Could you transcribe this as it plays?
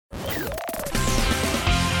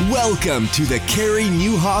Welcome to the Carey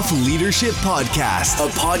Nieuwhof Leadership Podcast, a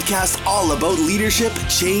podcast all about leadership,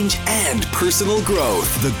 change, and personal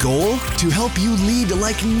growth. The goal? To help you lead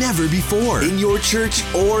like never before in your church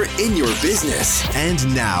or in your business.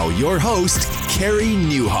 And now, your host, Carey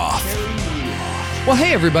Nieuwhof. Well,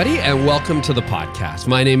 hey, everybody, and welcome to the podcast.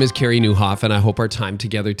 My name is Carey Nieuwhof, and I hope our time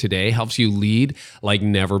together today helps you lead like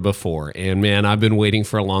never before. And man, I've been waiting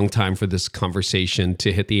for a long time for this conversation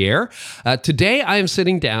to hit the air. Today, I am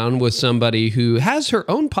sitting down with somebody who has her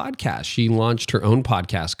own podcast. She launched her own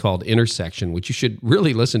podcast called Intersection, which you should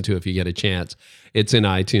really listen to if you get a chance. It's in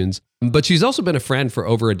iTunes. But she's also been a friend for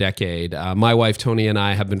over a decade. My wife, Tony, and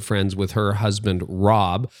I have been friends with her husband,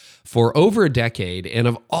 Rob, for over a decade. And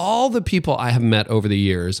of all the people I have met over the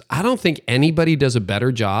years, I don't think anybody does a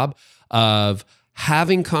better job of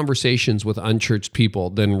having conversations with unchurched people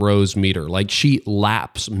than Rose Meeder. Like, she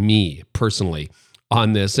laps me personally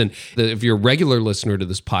on this. And if you're a regular listener to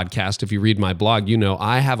this podcast, if you read my blog, you know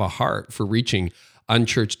I have a heart for reaching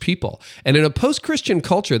unchurched people. And in a post-Christian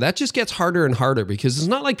culture, that just gets harder and harder because it's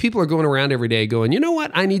not like people are going around every day going, you know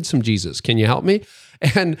what, I need some Jesus. Can you help me?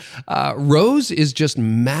 And Rose is just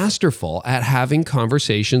masterful at having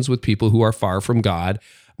conversations with people who are far from God,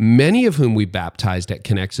 many of whom we baptized at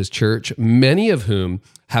Connexus Church, many of whom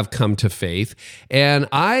have come to faith. And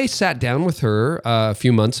I sat down with her a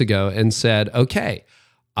few months ago and said, okay,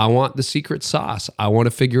 I want the secret sauce. I want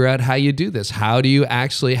to figure out how you do this. How do you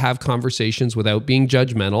actually have conversations without being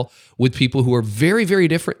judgmental with people who are very, very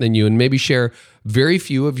different than you and maybe share very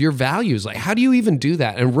few of your values? Like, how do you even do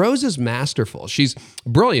that? And Rose is masterful. She's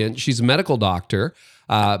brilliant. She's a medical doctor,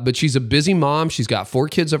 but she's a busy mom. She's got 4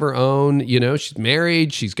 kids of her own. You know, she's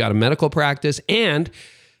married. She's got a medical practice, and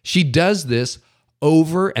she does this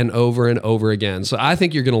over and over and over again. So I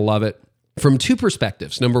think you're going to love it. From 2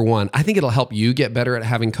 perspectives. Number one, I think it'll help you get better at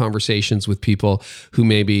having conversations with people who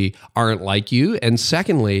maybe aren't like you. And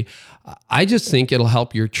secondly, I just think it'll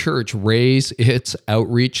help your church raise its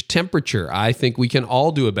outreach temperature. I think we can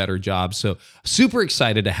all do a better job. So super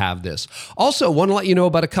excited to have this. Also, want to let you know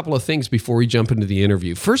about a couple of things before we jump into the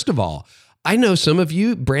interview. First of all, I know some of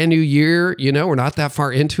you, brand new year, you know, we're not that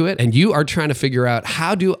far into it, and you are trying to figure out,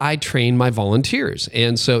 how do I train my volunteers?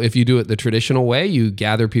 And so if you do it the traditional way, you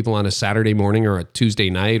gather people on a Saturday morning or a Tuesday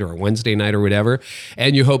night or a Wednesday night or whatever,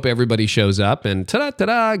 and you hope everybody shows up, and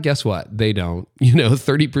ta-da, guess what? They don't. You know,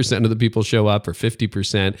 30% of the people show up, or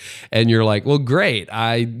 50%, and you're like, well, great.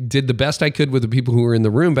 I did the best I could with the people who were in the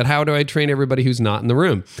room, but how do I train everybody who's not in the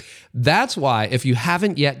room? That's why, if you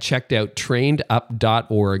haven't yet checked out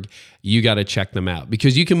trainedup.org, you got to check them out,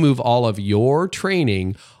 because you can move all of your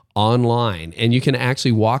training online, and you can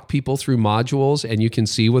actually walk people through modules, and you can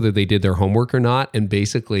see whether they did their homework or not. And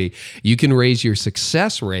basically, you can raise your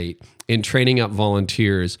success rate in training up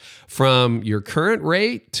volunteers from your current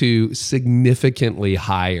rate to significantly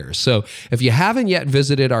higher. So if you haven't yet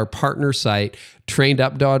visited our partner site,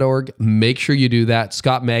 trainedup.org, make sure you do that.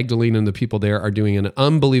 Scott Magdalene and the people there are doing an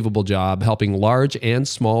unbelievable job helping large and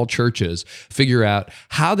small churches figure out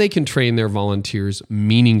how they can train their volunteers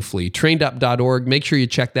meaningfully. Trainedup.org, make sure you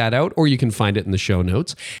check that out, or you can find it in the show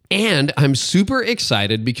notes. And I'm super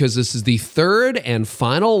excited because this is the 3rd and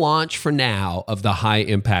final launch for now of the High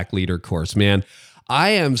Impact Leader course. Man, I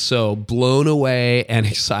am so blown away and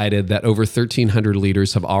excited that over 1,300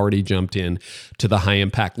 leaders have already jumped in to the High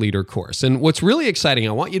Impact Leader course. And what's really exciting,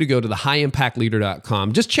 I want you to go to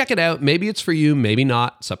thehighimpactleader.com. Just check it out. Maybe it's for you, maybe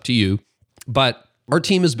not. It's up to you. But our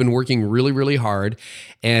team has been working really, really hard,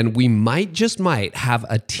 and we might have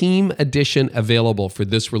a team edition available for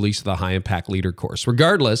this release of the High Impact Leader course.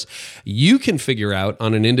 Regardless, you can figure out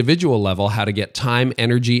on an individual level how to get time,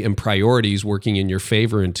 energy, and priorities working in your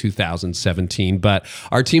favor in 2017. But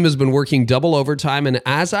our team has been working double overtime, and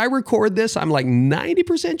as I record this, I'm like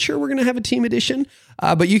 90% sure we're going to have a team edition.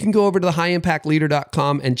 But you can go over to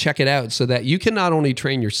thehighimpactleader.com and check it out so that you can not only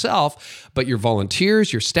train yourself, but your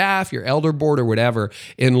volunteers, your staff, your elder board, or whatever,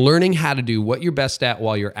 in learning how to do what you're best at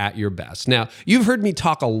while you're at your best. Now, you've heard me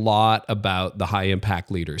talk a lot about the High Impact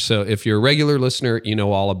Leader. So if you're a regular listener, you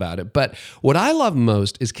know all about it. But what I love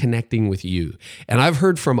most is connecting with you. And I've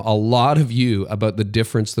heard from a lot of you about the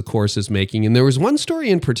difference the course is making. And there was one story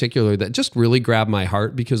in particular that just really grabbed my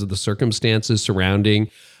heart because of the circumstances surrounding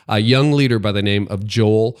a young leader by the name of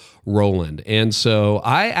Joel Rowland. And so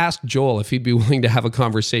I asked Joel if he'd be willing to have a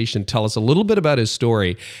conversation, tell us a little bit about his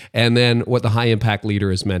story, and then what the High Impact Leader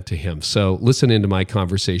has meant to him. So listen into my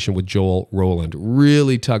conversation with Joel Rowland.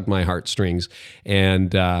 Really tugged my heartstrings.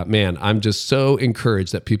 And man, I'm just so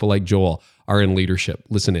encouraged that people like Joel are in leadership.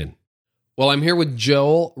 Listen in. Well, I'm here with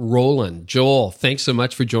Joel Rowland. Joel, thanks so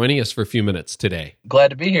much for joining us for a few minutes today. Glad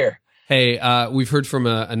to be here. Hey, we've heard from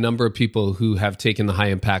a number of people who have taken the High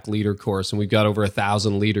Impact Leader course, and we've got over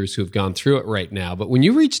 1,000 leaders who have gone through it right now. But when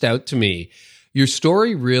you reached out to me, your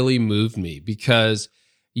story really moved me because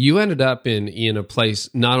you ended up in a place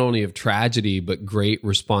not only of tragedy, but great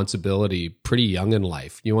responsibility pretty young in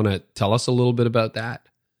life. You want to tell us a little bit about that?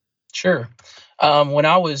 Sure. When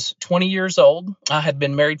I was 20 years old, I had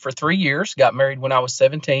been married for 3 years, got married when I was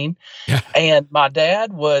 17. Yeah. And my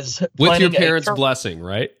dad was with your parents' blessing,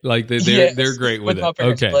 right? Like they're great with it. My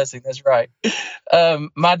parents' blessing, that's right.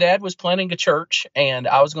 My dad was planning a church, and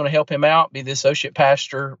I was going to help him out, be the associate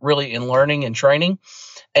pastor, really in learning and training.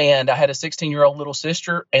 And I had a 16-year-old little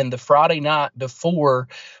sister, and the Friday night before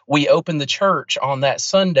we opened the church on that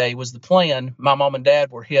Sunday was the plan. My mom and dad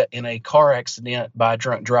were hit in a car accident by a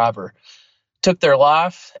drunk driver. Took their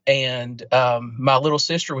life, and my little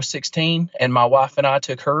sister was 16, and my wife and I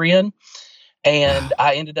took her in, and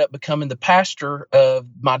I ended up becoming the pastor of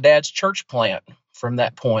my dad's church plant from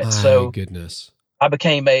that point. My goodness. I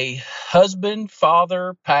became a husband,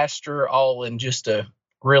 father, pastor, all in just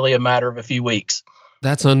really a matter of a few weeks.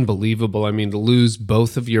 That's unbelievable. I mean, to lose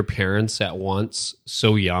both of your parents at once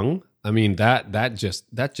so young, I mean, that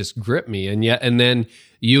just gripped me. And then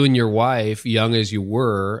you and your wife, young as you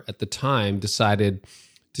were at the time, decided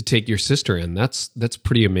to take your sister in. That's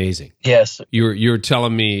pretty amazing. Yes. You were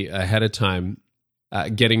telling me ahead of time,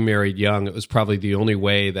 getting married young, it was probably the only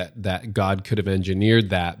way that God could have engineered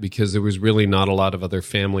that, because there was really not a lot of other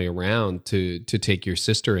family around to take your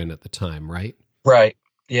sister in at the time, right? Right.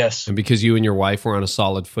 Yes. And because you and your wife were on a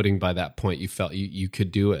solid footing by that point, you felt you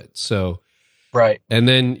could do it. So, right. And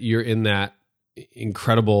then you're in that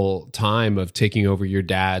incredible time of taking over your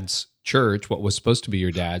dad's church, what was supposed to be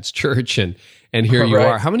your dad's church, and here you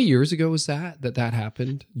are. How many years ago was that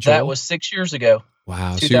happened, Joel? That was 6 years ago.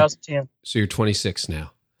 Wow. 2010. So you're 26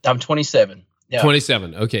 now. I'm 27. Yeah.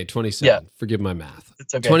 27. Okay, 27. Yeah. Forgive my math.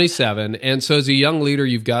 It's okay. 27. And so as a young leader,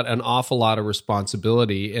 you've got an awful lot of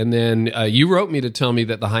responsibility. And then you wrote me to tell me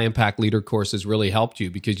that the High Impact Leader course has really helped you,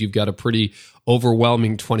 because you've got a pretty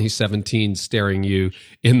overwhelming 2017 staring you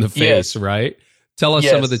in the face, right? Tell us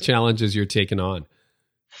some of the challenges you're taking on.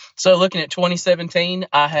 So looking at 2017,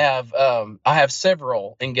 I have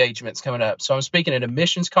several engagements coming up. So I'm speaking at a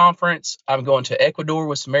missions conference. I'm going to Ecuador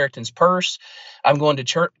with Samaritan's Purse. I'm going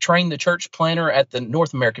to train the church planner at the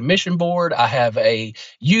North American Mission Board. I have a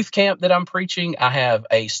youth camp that I'm preaching. I have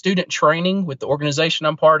a student training with the organization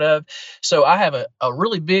I'm part of. So I have a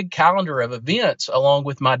really big calendar of events along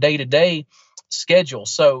with my day-to-day schedule.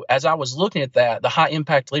 So as I was looking at that, the High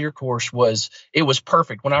Impact Leader course was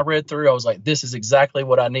perfect. When I read through, I was like, this is exactly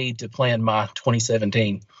what I need to plan my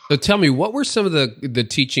 2017. So tell me, what were some of the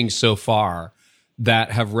teachings so far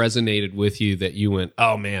that have resonated with you that you went,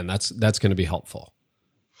 oh man, that's going to be helpful?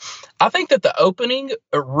 I think that the opening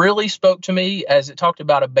really spoke to me as it talked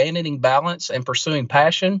about abandoning balance and pursuing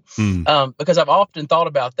passion, because I've often thought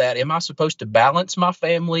about that. Am I supposed to balance my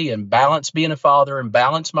family and balance being a father and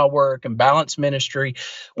balance my work and balance ministry,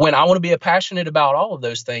 when I want to be passionate about all of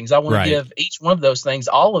those things? I want to give each one of those things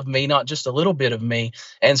all of me, not just a little bit of me.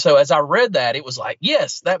 And so as I read that, it was like,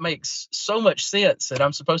 yes, that makes so much sense, that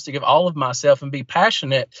I'm supposed to give all of myself and be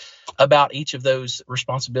passionate about each of those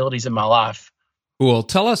responsibilities in my life. Well,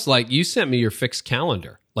 tell us, like, you sent me your fixed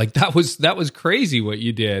calendar. Like that was crazy what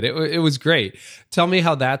you did. It was great. Tell me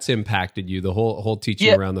how that's impacted you, the whole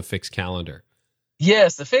teaching around the fixed calendar.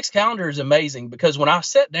 Yes, the fixed calendar is amazing, because when I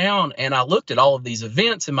sat down and I looked at all of these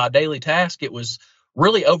events in my daily task, it was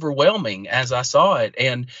really overwhelming as I saw it.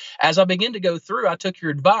 And as I began to go through, I took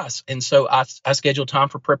your advice. And so I scheduled time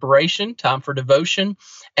for preparation, time for devotion.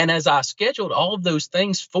 And as I scheduled all of those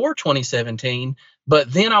things for 2017,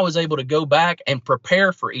 but then I was able to go back and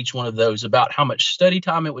prepare for each one of those, about how much study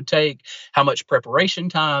time it would take, how much preparation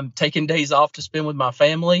time, taking days off to spend with my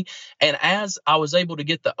family. And as I was able to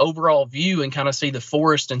get the overall view and kind of see the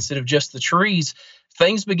forest instead of just the trees,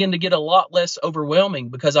 things began to get a lot less overwhelming,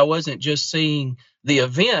 because I wasn't just seeing the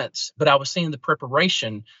events, but I was seeing the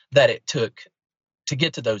preparation that it took to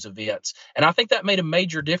get to those events. And I think that made a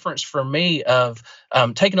major difference for me of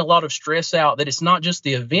taking a lot of stress out, that it's not just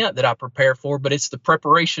the event that I prepare for, but it's the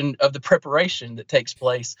preparation of the preparation that takes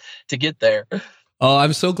place to get there. Oh,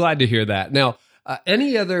 I'm so glad to hear that. Now,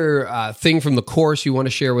 any other thing from the course you want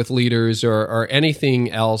to share with leaders, or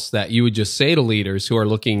anything else that you would just say to leaders who are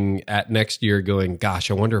looking at next year going,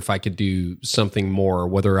 gosh, I wonder if I could do something more, or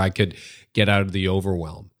whether I could get out of the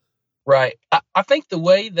overwhelm? Right. I think the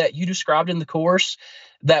way that you described in the course,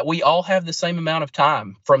 that we all have the same amount of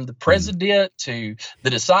time, from the president to the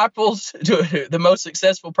disciples to the most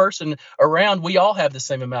successful person around. We all have the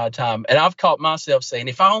same amount of time. And I've caught myself saying,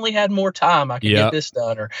 if I only had more time, I could get this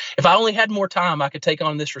done. Or if I only had more time, I could take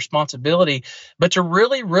on this responsibility. But to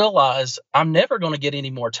really realize I'm never going to get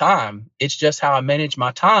any more time. It's just how I manage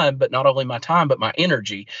my time, but not only my time, but my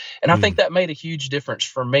energy. And I think that made a huge difference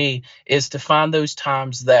for me, is to find those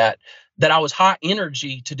times that I was high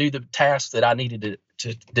energy to do the tasks that I needed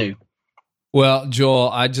to do. Well, Joel,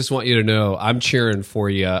 I just want you to know I'm cheering for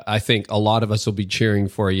you. I think a lot of us will be cheering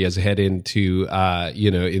for you as we head into,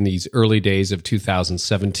 in these early days of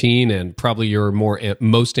 2017, and probably your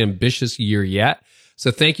most ambitious year yet.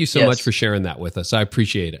 So thank you so much for sharing that with us. I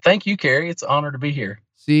appreciate it. Thank you, Carey. It's an honor to be here.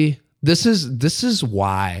 See, this is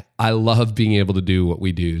why I love being able to do what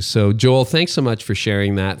we do. So Joel, thanks so much for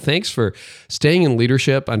sharing that. Thanks for staying in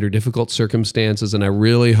leadership under difficult circumstances. And I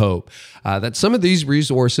really hope that some of these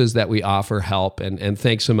resources that we offer help. And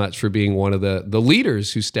thanks so much for being one of the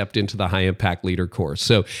leaders who stepped into the High Impact Leader course.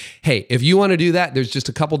 So, hey, if you want to do that, there's just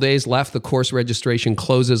a couple days left. The course registration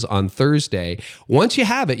closes on Thursday. Once you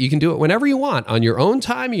have it, you can do it whenever you want on your own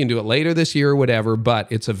time. You can do it later this year or whatever,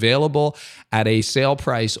 but it's available at a sale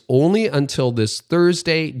price only until this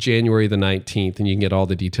Thursday, January the 19th, and you can get all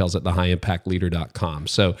the details at thehighimpactleader.com.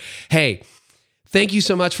 So, hey, thank you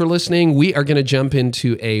so much for listening. We are going to jump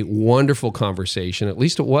into a wonderful conversation, at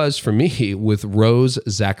least it was for me, with Rose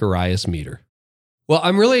Zacharias Meeder. Well,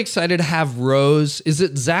 I'm really excited to have Rose. Is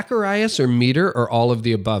it Zacharias or Meeder or all of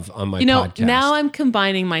the above on my podcast? Now I'm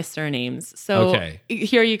combining my surnames. So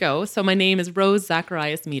here you go. So my name is Rose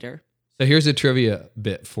Zacharias Meeder. So here's a trivia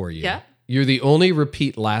bit for you. Yeah. You're the only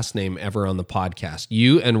repeat last name ever on the podcast.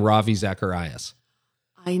 You and Ravi Zacharias.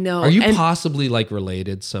 I know. Are you possibly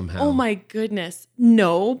related somehow? Oh my goodness.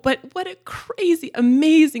 No, but what a crazy,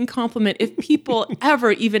 amazing compliment. If people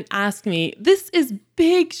ever even ask me, this is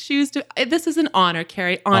big shoes this is an honor,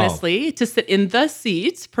 Carey, honestly, to sit in the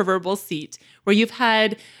seat, proverbial seat, where you've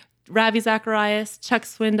had Ravi Zacharias, Chuck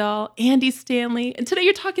Swindoll, Andy Stanley, and today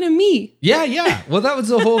you're talking to me. Yeah. Well, that was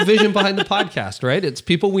the whole vision behind the podcast, right? It's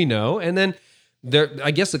people we know, and then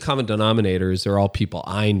I guess the common denominator is they're all people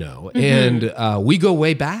I know, and we go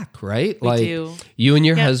way back, right? We do. You and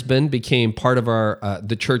your husband became part of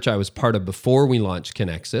the church I was part of before we launched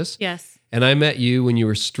Connexus. Yes. And I met you when you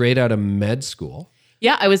were straight out of med school.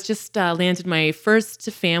 Yeah, I was just landed my first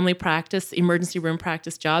family practice, emergency room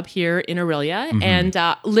practice job here in Aurelia. And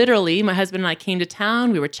literally, my husband and I came to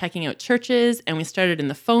town. We were checking out churches, and we started in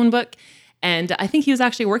the phone book. And I think he was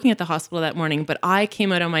actually working at the hospital that morning, but I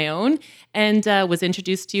came out on my own and was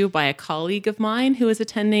introduced to you by a colleague of mine who was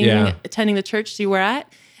attending the church you were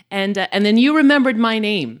at. And then you remembered my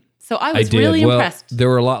name. So I was really impressed. There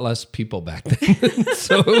were a lot less people back then,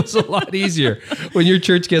 so it was a lot easier. When your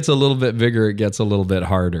church gets a little bit bigger, it gets a little bit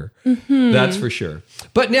harder. That's for sure.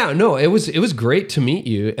 But now, no, it was great to meet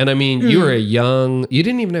you. And I mean, you were you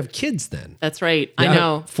didn't even have kids then. That's right. Yeah, I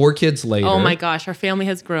know. 4 kids later. Oh my gosh, our family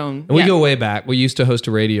has grown. And we go way back. We used to host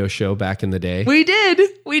a radio show back in the day. We did.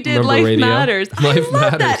 Remember Life radio? Matters. Life I love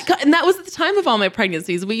Matters. that. And that was at the time of all my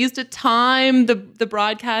pregnancies. We used to time the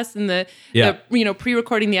broadcast and the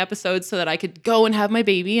pre-recording the episodes so that I could go and have my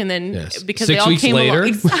baby, and then because 6 they all weeks came later,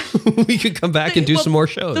 along, we could come back and do some more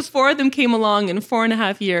shows. The 4 of them came along in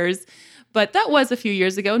 4.5 years, but that was a few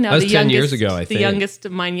years ago. Now that was 10 years ago, I think.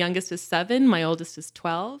 My youngest is 7, my oldest is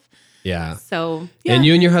 12. Yeah. So, yeah. And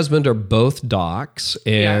you and your husband are both docs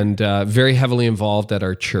and very heavily involved at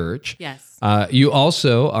our church. Yes. You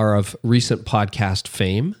also are of recent podcast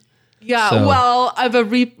fame. Yeah. Well, I'm a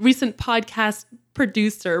recent podcast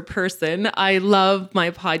producer person. I love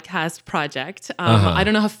my podcast project. I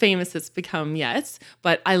don't know how famous it's become yet,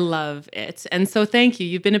 but I love it. And so thank you.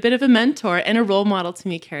 You've been a bit of a mentor and a role model to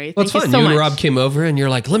me, Carey. Well, it's fun. You and Rob came over and you're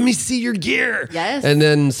like, let me see your gear. Yes. And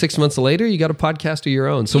then 6 months later, you got a podcast of your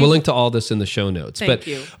own. So we'll link to all this in the show notes. Thank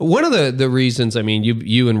you. One of the reasons, I mean,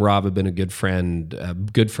 you and Rob have been a good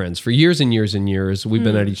friends for years and years and years. We've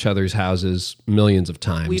been at each other's houses millions of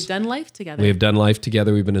times. We've done life together.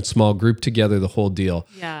 We've been in small group together, the whole deal.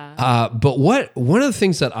 Yeah. But one of the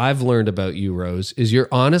things that I've learned about you, Rose, is you're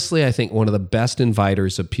honestly, I think, one of the best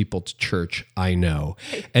inviters of people to church I know.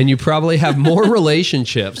 And you probably have more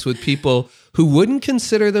relationships with people who wouldn't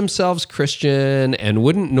consider themselves Christian and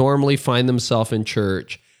wouldn't normally find themselves in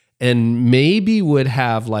church and maybe would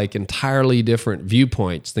have entirely different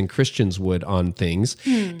viewpoints than Christians would on things.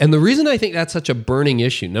 And the reason I think that's such a burning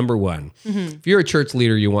issue, number one, if you're a church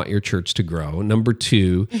leader, you want your church to grow. Number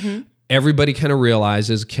two, everybody kind of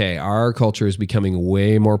realizes, okay, our culture is becoming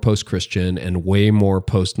way more post-Christian and way more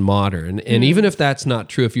post-modern. And even if that's not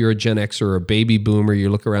true, if you're a Gen X or a baby boomer, you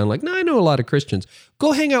look around like, no, I know a lot of Christians.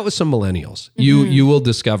 Go hang out with some millennials. You will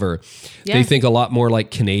discover they think a lot more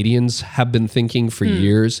like Canadians have been thinking for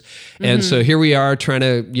years. And so here we are trying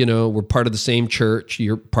to, we're part of the same church.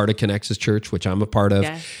 You're part of Connexus Church, which I'm a part of.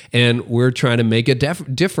 Yes. And we're trying to make a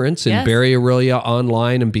difference in Barrie, Aurelia,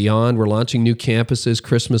 online and beyond. We're launching new campuses,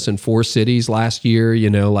 Christmas in 4 cities last year,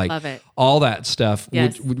 Love it. All that stuff.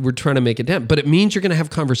 Yes. We're trying to make a dent. But it means you're going to have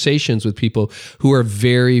conversations with people who are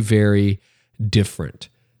very, very different.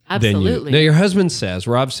 Absolutely. Than you. Now, your husband says,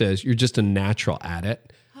 Rob says, you're just a natural at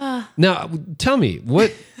it. Now, tell me,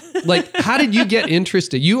 how did you get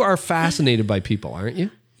interested? You are fascinated by people, aren't you?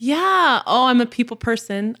 Yeah. Oh, I'm a people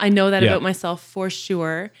person. I know that about myself for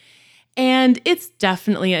sure. And it's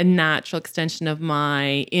definitely a natural extension of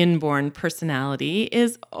my inborn personality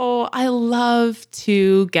I love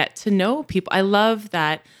to get to know people. I love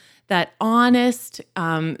that honest,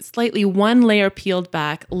 slightly one layer peeled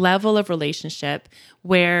back level of relationship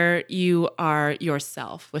where you are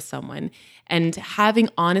yourself with someone. And having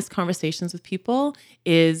honest conversations with people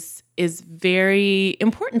is very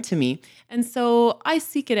important to me. And so I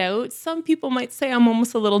seek it out. Some people might say I'm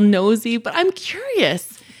almost a little nosy, but I'm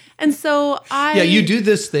curious. And so you do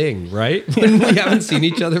this thing, right? When we haven't seen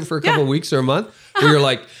each other for a couple of weeks or a month, where you're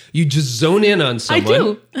like, you just zone in on someone. I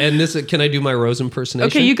do. And can I do my Rose impersonation?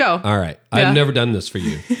 Okay, you go. All right. Yeah. I've never done this for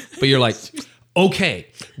you. But you're like, okay,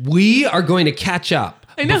 we are going to catch up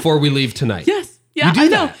before we leave tonight. Yes. Yeah, you do I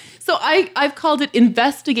know. That. So I've called it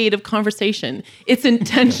investigative conversation. It's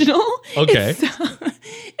intentional. Okay.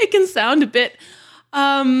 It can sound a bit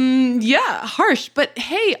harsh, but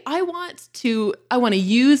hey, I want to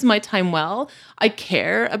use my time well. I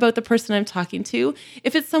care about the person I'm talking to.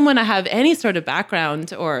 If it's someone I have any sort of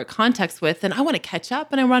background or context with, then I want to catch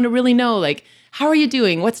up and I want to really know, how are you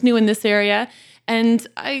doing? What's new in this area? And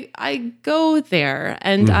I go there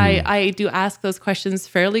and I do ask those questions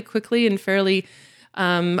fairly quickly and fairly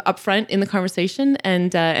upfront in the conversation.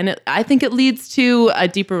 And I think it leads to a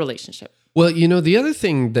deeper relationship. Well, the other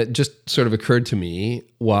thing that just sort of occurred to me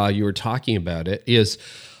while you were talking about it is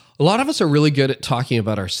a lot of us are really good at talking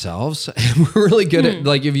about ourselves. And we're really good at,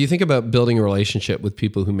 if you think about building a relationship with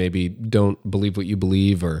people who maybe don't believe what you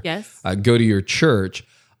believe or go to your church,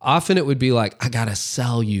 often it would be like, I got to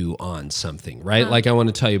sell you on something, right? Like, I want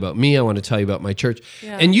to tell you about me. I want to tell you about my church.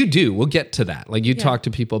 Yeah. And you do. We'll get to that. You talk to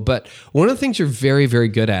people. But one of the things you're very, very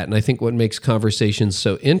good at, and I think what makes conversations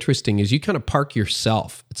so interesting is you kind of park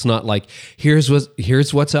yourself. It's not like, here's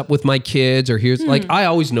what's up with my kids, or here's I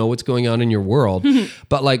always know what's going on in your world.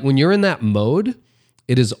 But when you're in that mode,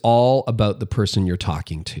 it is all about the person you're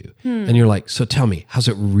talking to. And you're like, so tell me, how's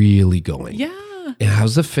it really going? Yeah. And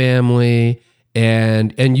how's the family?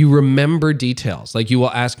 And you remember details. You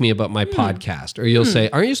will ask me about my podcast, or you'll say,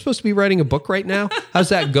 aren't you supposed to be writing a book right now? How's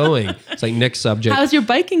that going? It's next subject. How's your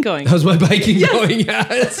biking going? How's my biking going? Yeah,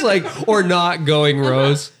 it's or not going,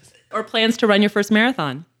 Rose. Or plans to run your first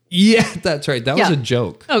marathon. Yeah, that's right. That was a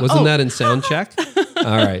joke. Wasn't that in sound check? All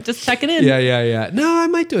right. Just checking in. Yeah. No, I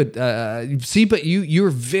might do it. See, but you're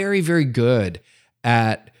very, very good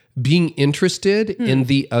at being interested in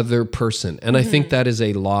the other person. And I think that is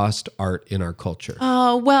a lost art in our culture.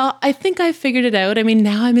 Oh, well, I think I figured it out. I mean,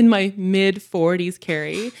 now I'm in my mid-40s,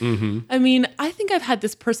 Carey. I mean, I think I've had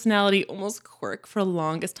this personality almost quirk for the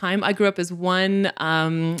longest time. I grew up as one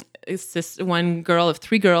girl of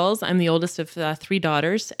 3 girls. I'm the oldest of 3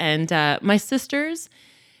 daughters. And my sisters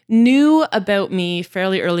knew about me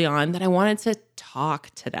fairly early on that I wanted to talk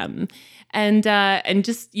to them. And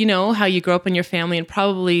just, how you grow up in your family and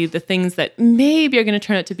probably the things that maybe are going to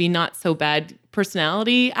turn out to be not so bad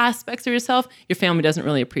personality aspects of yourself, your family doesn't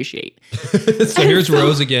really appreciate. So here's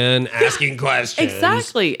Rose again, asking questions.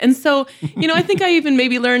 Exactly. And so, I think I even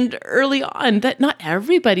maybe learned early on that not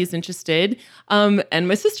everybody's interested. And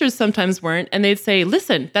my sisters sometimes weren't. And they'd say,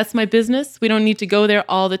 listen, that's my business. We don't need to go there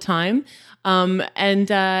all the time.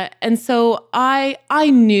 And so I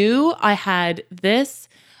knew I had this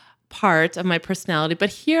part of my personality, but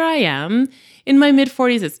here I am in my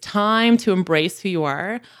mid-40s. It's time to embrace who you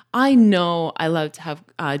are. I know I love to have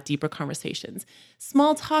deeper conversations.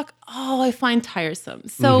 Small talk, I find tiresome.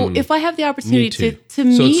 So if I have the opportunity to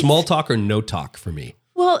meet... So it's small talk or no talk for me?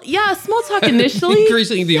 Well, yeah, small talk initially.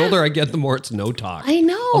 Increasingly, the older I get, the more it's no talk. I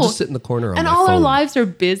know. I'll just sit in the corner on and my all phone. our lives are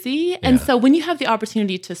busy. And so when you have the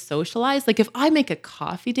opportunity to socialize, if I make a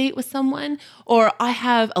coffee date with someone, or I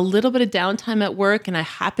have a little bit of downtime at work and I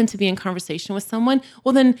happen to be in conversation with someone,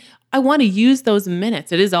 well, then I want to use those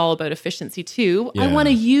minutes. It is all about efficiency too. I want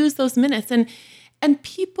to use those minutes. And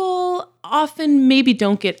people often maybe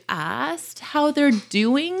don't get asked how they're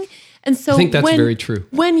doing. And so I think that's very true.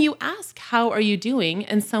 When you ask, how are you doing?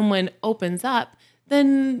 And someone opens up,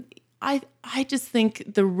 then I just think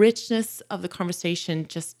the richness of the conversation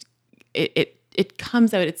just, it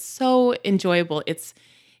comes out. It's so enjoyable. It's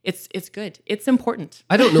good. It's important.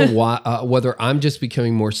 I don't know why, whether I'm just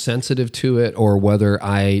becoming more sensitive to it or whether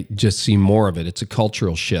I just see more of it. It's a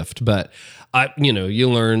cultural shift, but you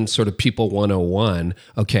learn sort of people 101.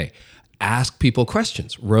 Okay. Ask people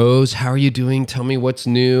questions. Rose, how are you doing? Tell me what's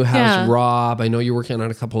new. How's Rob? I know you're working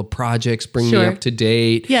on a couple of projects. Bring me up to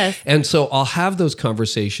date. Yes. And so I'll have those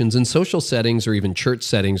conversations in social settings or even church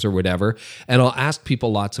settings or whatever, and I'll ask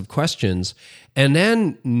people lots of questions. And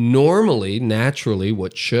then normally, naturally,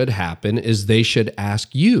 what should happen is they should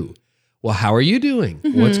ask you, well, how are you doing?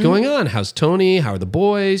 Mm-hmm. What's going on? How's Tony? How are the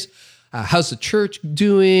boys? How's the church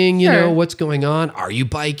doing? You know, what's going on? Are you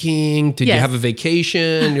biking? Did you have a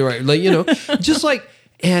vacation? You're right.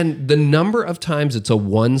 And the number of times it's a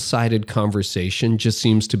one-sided conversation just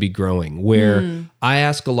seems to be growing where I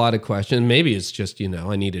ask a lot of questions. Maybe it's just,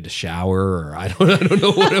 I needed a shower or I don't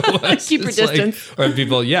know what it was. Keep your distance. Or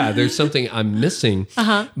people, there's something I'm missing.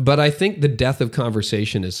 But I think the death of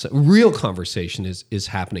conversation real conversation is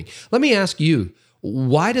happening. Let me ask you,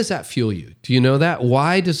 why does that fuel you? Do you know that?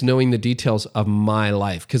 Why does knowing the details of my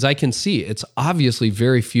life? Because I can see it's obviously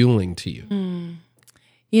very fueling to you.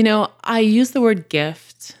 I use the word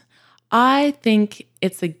gift. I think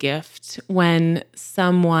it's a gift when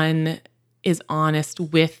someone is honest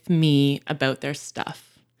with me about their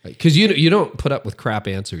stuff. Because you don't put up with crap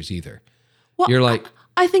answers either. Well, you're like...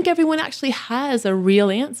 I think everyone actually has a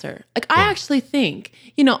real answer. I actually think,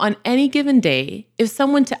 on any given day, if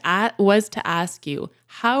someone was to ask you,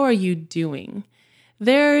 how are you doing?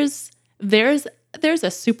 There's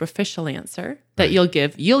a superficial answer that you'll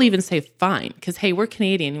give. You'll even say fine, because, hey, we're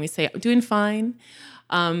Canadian. And we say, doing fine.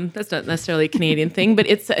 That's not necessarily a Canadian thing, but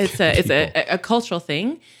it's a cultural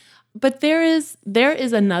thing. But there is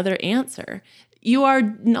another answer. You are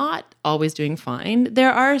not always doing fine.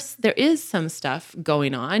 There is some stuff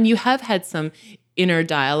going on. You have had some inner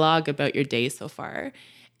dialogue about your day so far.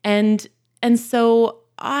 And so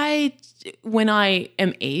when I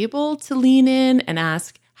am able to lean in and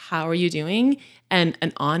ask, how are you doing? And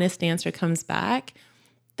an honest answer comes back,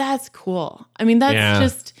 that's cool. I mean, that's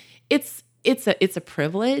just, it's a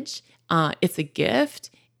privilege. It's a gift.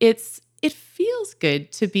 It feels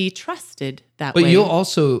good to be trusted that way. But you'll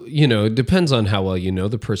also, it depends on how well you know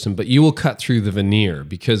the person, but you will cut through the veneer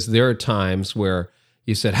because there are times where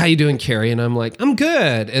you said, how you doing, Carey? And I'm like, I'm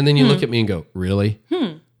good. And then you look at me and go, really?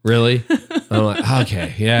 Really? I'm like,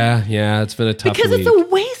 okay, yeah, it's been a tough because week. It's a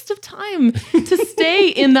waste of time to stay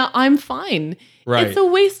in the I'm fine. Right. It's a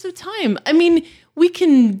waste of time. I mean, we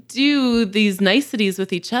can do these niceties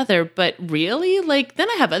with each other, but really, then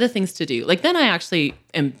I have other things to do. Then I actually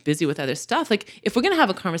am busy with other stuff. If we're going to have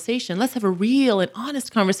a conversation, let's have a real and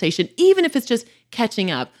honest conversation, even if it's just catching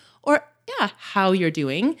up or, how you're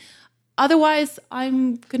doing. Otherwise,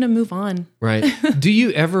 I'm going to move on. Right. Do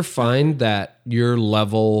you ever find that your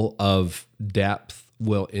level of depth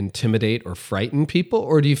will intimidate or frighten people?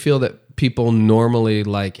 Or do you feel that people normally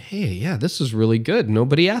hey, this is really good.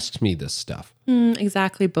 Nobody asks me this stuff.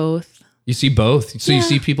 Exactly both. You see both? So you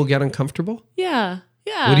see people get uncomfortable? Yeah.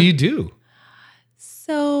 What do you do?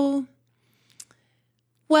 So,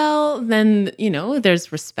 well, then,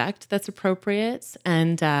 there's respect that's appropriate.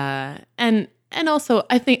 And also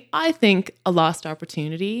I think a lost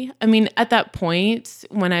opportunity. I mean, at that point,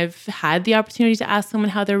 when I've had the opportunity to ask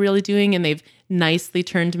someone how they're really doing and they've nicely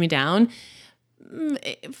turned me down,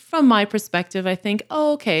 from my perspective, I think,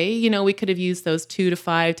 okay, we could have used those 2 to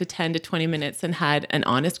 5 to 10 to 20 minutes and had an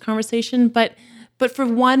honest conversation. But for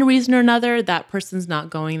one reason or another, that person's not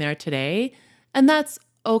going there today. And that's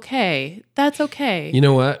okay. That's okay. You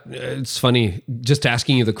know what? It's funny. Just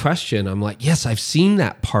asking you the question, I'm like, yes, I've seen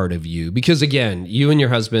that part of you. Because again, you and your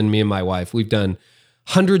husband, me and my wife, we've done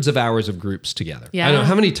hundreds of hours of groups together. Yeah. I don't know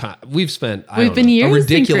how many times we've spent. We've been years a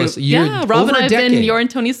ridiculous in group. Yeah, Rob and I have been your and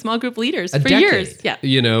Tony's small group leaders for years.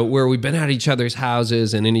 Yeah, where we've been at each other's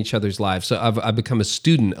houses and in each other's lives. So I've become a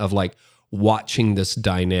student of watching this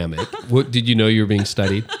dynamic. What did you know you were being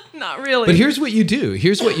studied? Not really. But here's what you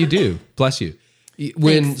do. Bless you.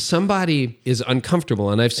 When somebody is uncomfortable,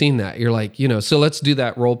 and I've seen that, you're like, so let's do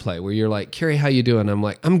that role play where you're like, Carey, how you doing? I'm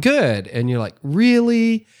like, I'm good. And you're like,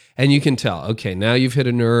 really? And you can tell, okay, now you've hit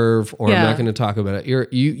a nerve, or I'm not going to talk about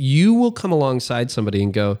it. You will come alongside somebody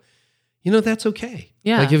and go, that's okay.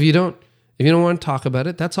 Yeah. If you don't want to talk about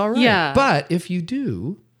it, that's all right. Yeah. But if you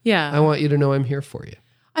do, I want you to know I'm here for you.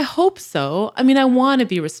 I hope so. I mean, I want to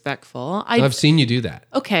be respectful. I've seen you do that.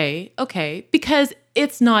 Okay. Because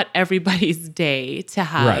it's not everybody's day to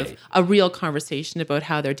have a real conversation about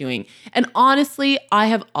how they're doing. And honestly, I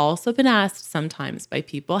have also been asked sometimes by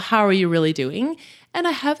people, how are you really doing? And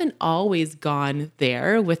I haven't always gone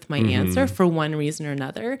there with my answer for one reason or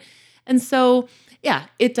another. And so, yeah,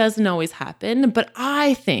 it doesn't always happen. But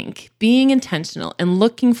I think being intentional and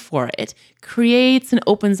looking for it creates and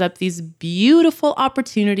opens up these beautiful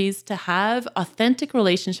opportunities to have authentic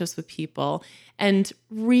relationships with people and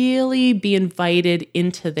really be invited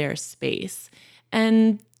into their space.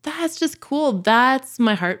 And that's just cool. That's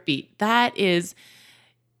my heartbeat. That is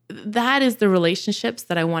the relationships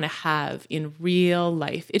that I want to have in real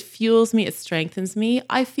life. It fuels me. It strengthens me.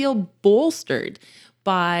 I feel bolstered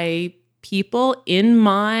by people in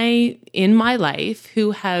my life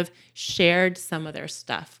who have shared some of their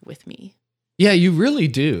stuff with me. Yeah, you really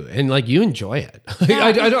do, and like you enjoy it. Yeah.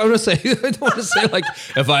 I don't want to say. I don't want to say like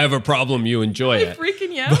if I have a problem, you enjoy it.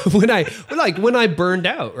 Freaking you out. But when I burned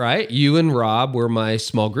out, right? You and Rob were my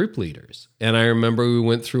small group leaders, and I remember we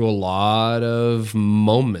went through a lot of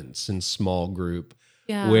moments in small group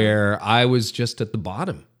where I was just at the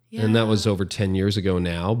bottom, and that was over 10 years ago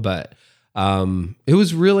now. But it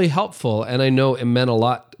was really helpful, and I know it meant a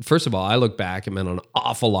lot. First of all, I look back; it meant an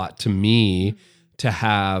awful lot to me. To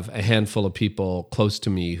have a handful of people close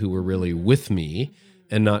to me who were really with me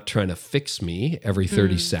and not trying to fix me every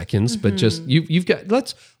 30 seconds, but just you've got,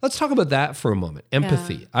 let's talk about that for a moment.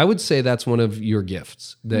 Empathy. Yeah. I would say that's one of your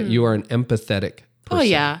gifts, that you are an empathetic person. Oh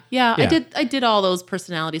yeah. I did all those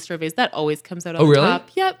personality surveys. That always comes out on the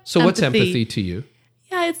top. Yep. So what's empathy to you?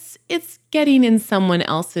 Yeah, it's getting in someone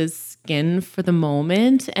else's skin for the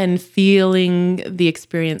moment and feeling the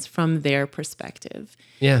experience from their perspective.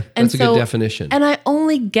 Yeah, that's a good definition. And I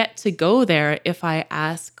only get to go there if I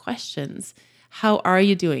ask questions. How are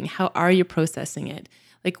you doing? How are you processing it?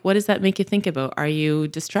 Like, what does that make you think about? Are you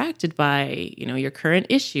distracted by, your current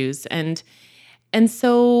issues? And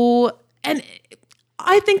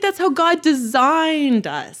I think that's how God designed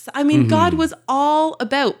us. I mean, God was all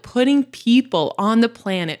about putting people on the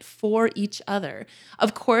planet for each other.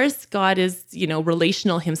 Of course, God is,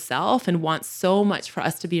 relational himself and wants so much for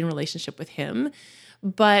us to be in relationship with him.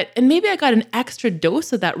 And maybe I got an extra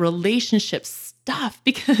dose of that relationship stuff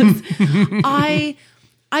because I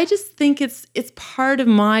just think it's part of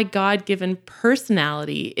my God-given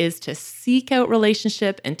personality is to seek out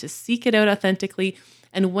relationship and to seek it out authentically.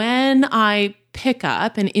 And when I pick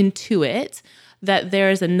up and intuit that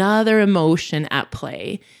there's another emotion at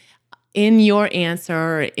play in your answer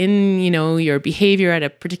or in, your behavior at a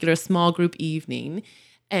particular small group evening,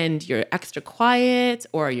 and you're extra quiet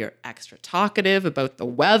or you're extra talkative about the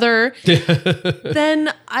weather,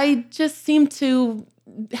 then I just seem to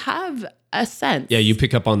have a sense. Yeah, you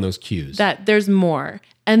pick up on those cues. That there's more.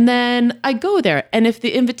 And then I go there. And if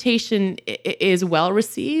the invitation is well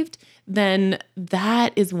received, then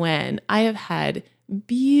that is when I have had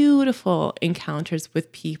beautiful encounters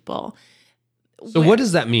with people. So what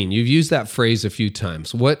does that mean? You've used that phrase a few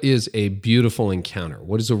times. What is a beautiful encounter?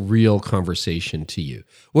 What is a real conversation to you?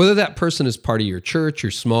 Whether that person is part of your church,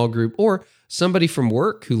 your small group, or somebody from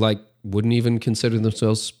work who wouldn't even consider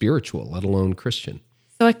themselves spiritual, let alone Christian.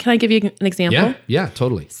 So can I give you an example? Yeah,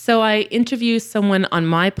 totally. So I interview someone on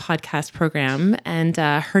my podcast program, and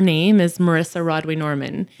her name is Marissa Rodway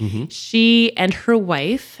Norman. Mm-hmm. She and her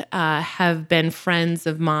wife have been friends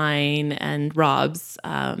of mine and Rob's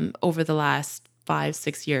over the last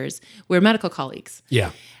 5-6 years. We're medical colleagues.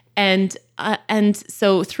 Yeah. And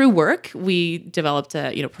so through work, we developed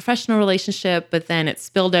a professional relationship, but then it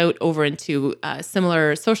spilled out over into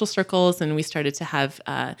similar social circles, and we started to have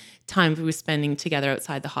time we were spending together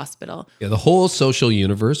outside the hospital. Yeah, the whole social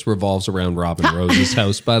universe revolves around Rob and Rose's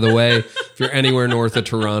house, by the way. If you're anywhere north of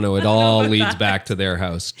Toronto, it all leads back to their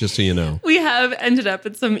house, just so you know. We have ended up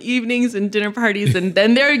at some evenings and dinner parties, and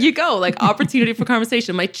then there you go, opportunity for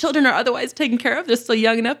conversation. My children are otherwise taken care of. They're still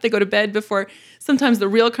young enough. They go to bed before sometimes the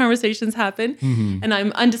real conversations happen. Mm-hmm. And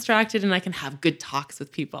I'm undistracted and I can have good talks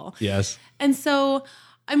with people. Yes. And so,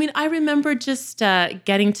 I remember just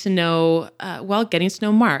getting to know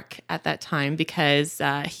Mark at that time because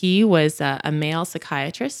he was a male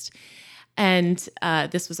psychiatrist. And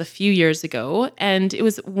this was a few years ago. And it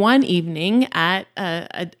was one evening at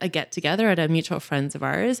a get-together at a mutual friends of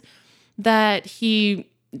ours that he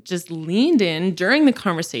just leaned in during the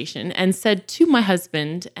conversation and said to my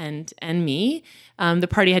husband and me, the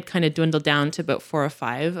party had kind of dwindled down to about 4 or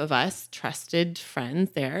 5 of us trusted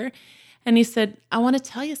friends there. And he said, I want to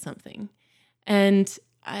tell you something. And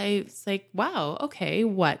I was like, wow, okay,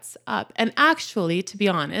 what's up? And actually, to be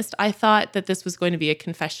honest, I thought that this was going to be a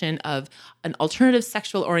confession of an alternative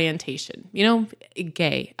sexual orientation,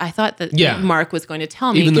 gay. I thought that Mark was going to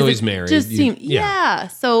tell me. Even though he's married.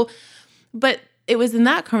 So, but it was in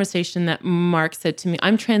that conversation that Mark said to me,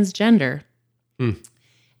 I'm transgender.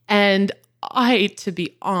 And I, to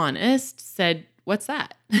be honest, said, what's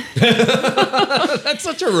that? That's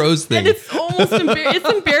such a Rose thing. And it's almost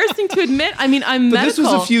embarrassing to admit. I mean, I'm medical. This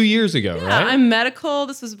was a few years ago, right? I'm medical.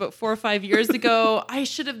 This was about 4 or 5 years ago. I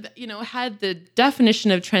should have, had the definition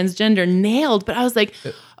of transgender nailed. But I was like,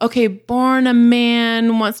 okay, born a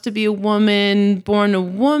man, wants to be a woman, born a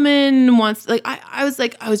woman, wants, I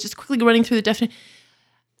was just quickly running through the definition.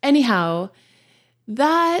 Anyhow,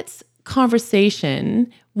 that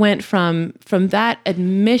conversation went from that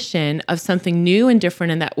admission of something new and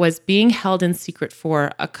different and that was being held in secret for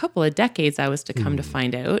a couple of decades, I was to come to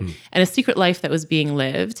find out, and a secret life that was being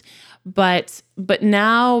lived. But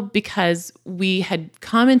now, because we had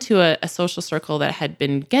come into a social circle that had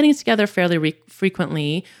been getting together fairly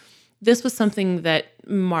frequently, this was something that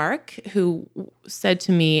Mark, who said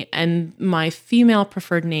to me, and my female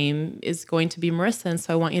preferred name is going to be Marissa, and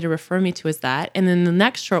so I want you to refer me to as that. And in the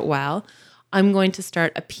next short while, I'm going to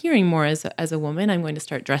start appearing more as a woman. I'm going to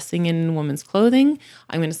start dressing in women's clothing.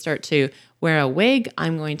 I'm going to start to wear a wig.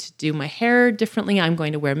 I'm going to do my hair differently. I'm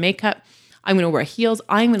going to wear makeup. I'm going to wear heels.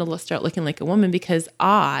 I'm going to start looking like a woman because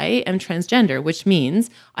I am transgender, which means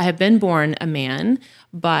I have been born a man,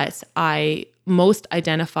 but I most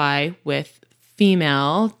identify with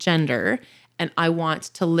female gender, and I want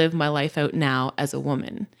to live my life out now as a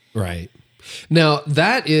woman. Right. Now,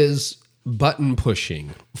 that is button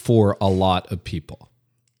pushing for a lot of people.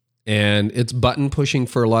 And it's button pushing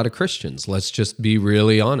for a lot of Christians. Let's just be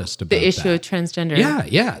really honest about the issue of transgender.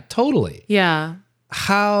 Yeah, totally. Yeah.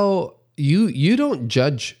 How you don't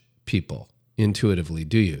judge people intuitively,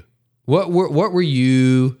 do you? What were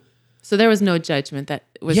you? So there was no judgment that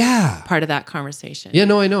was part of that conversation. Yeah,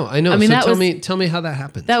 no, I know. I mean, so tell me how that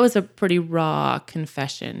happened. That was a pretty raw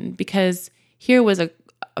confession because here was a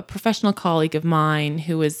professional colleague of mine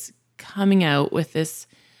who was coming out with this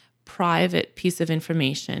private piece of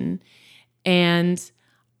information, and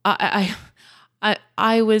I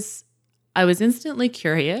was instantly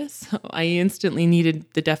curious. I instantly needed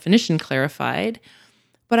the definition clarified,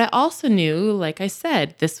 but I also knew, like I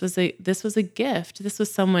said, this was a gift. This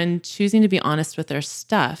was someone choosing to be honest with their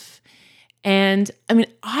stuff. And I mean,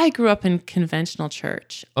 I grew up in conventional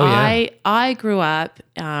church. I grew up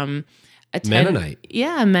Mennonite.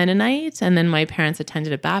 Yeah, Mennonite. And then my parents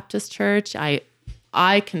attended a Baptist church.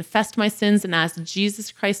 I confessed my sins and asked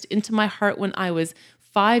Jesus Christ into my heart when I was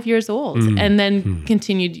 5 years old, and then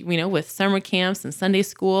continued, with summer camps and Sunday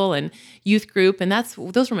school and youth group. And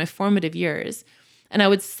those were my formative years. And I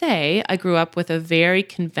would say I grew up with a very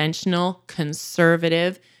conventional,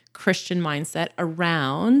 conservative Christian mindset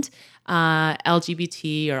around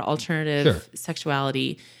LGBT or alternative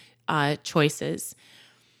sexuality choices.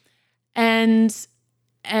 And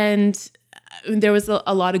there was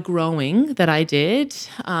a lot of growing that I did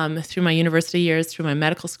through my university years, through my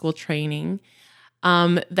medical school training,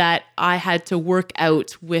 that I had to work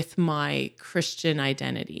out with my Christian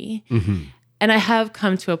identity. Mm-hmm. And I have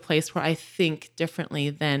come to a place where I think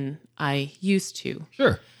differently than I used to.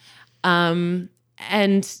 Sure. And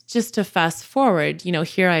just to fast forward,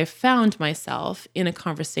 here I found myself in a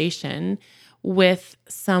conversation with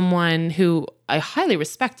someone who I highly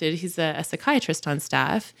respected. He's a psychiatrist on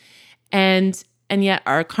staff. And yet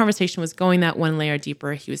our conversation was going that one layer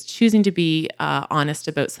deeper. He was choosing to be honest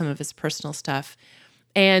about some of his personal stuff.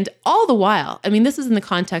 And all the while, I mean, this is in the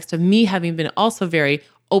context of me having been also very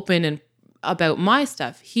open and about my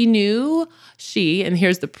stuff. He knew, and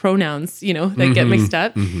here's the pronouns, that get mixed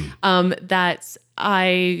up, that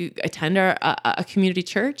I attend a community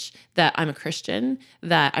church, that I'm a Christian,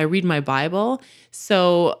 that I read my Bible.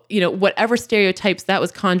 So, whatever stereotypes that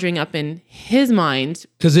was conjuring up in his mind.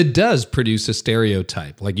 Because it does produce a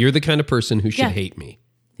stereotype. Like, you're the kind of person who should hate me,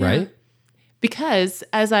 right? Yeah. Because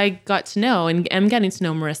as I got to know and am getting to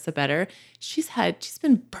know Marissa better, she's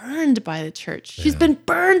been burned by the church. She's been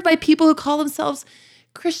burned by people who call themselves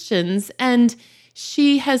Christians, and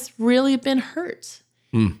she has really been hurt.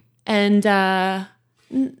 And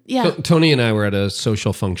Tony and I were at a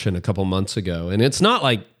social function a couple months ago, and it's not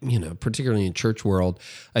like, particularly in church world,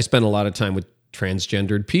 I spend a lot of time with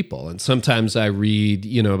transgendered people, and sometimes I read,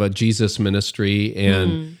 about Jesus ministry,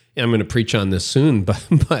 and I'm going to preach on this soon, but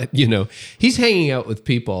he's hanging out with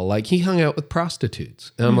people like he hung out with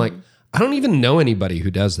prostitutes. And I'm like, I don't even know anybody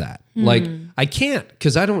who does that. Like, I can't,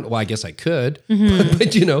 because I don't, well, I guess I could,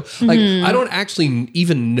 but you know, like, I don't actually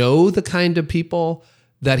even know the kind of people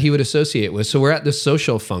that he would associate with. So we're at this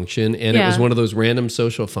social function, and it was one of those random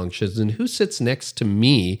social functions. And who sits next to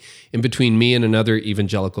me, in between me and another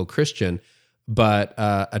evangelical Christian, but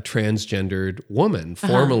a transgendered woman,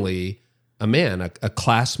 formerly a man, a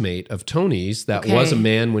classmate of Tony's that was a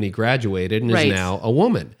man when he graduated and is now a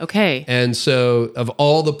woman. Okay. And so of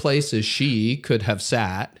all the places she could have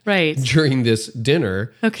sat during this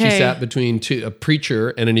dinner, she sat between a preacher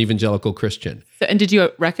and an evangelical Christian. So, and did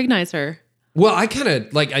you recognize her? Well, I kind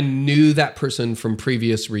of, like, I knew that person from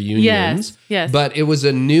previous reunions, but it was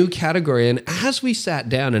a new category. And as we sat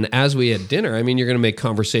down and as we had dinner, I mean, you're going to make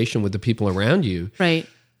conversation with the people around you. Right.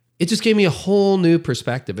 It just gave me a whole new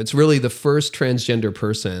perspective. It's really the first transgender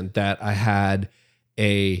person that I had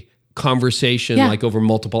a conversation like over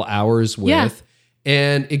multiple hours with.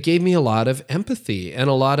 And it gave me a lot of empathy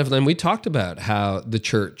and a lot of them. We talked about how the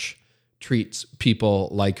church treats people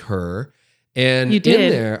like her. And you did.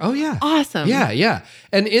 In there, awesome. Yeah.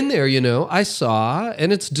 And in there, you know, I saw,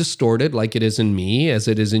 and it's distorted like it is in me as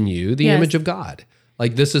it is in you, the image of God.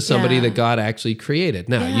 Like, this is somebody that God actually created.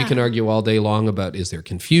 Now, you can argue all day long about, is there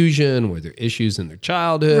confusion? Were there issues in their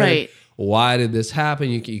childhood? Right. Why did this happen?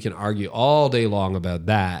 You can argue all day long about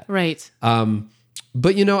that. Right.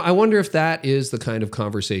 But, you know, I wonder if that is the kind of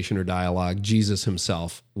conversation or dialogue Jesus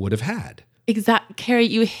himself would have had. Exactly. Carey,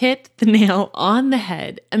 you hit the nail on the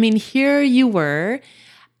head. I mean, here you were,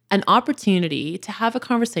 an opportunity to have a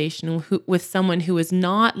conversation with someone who is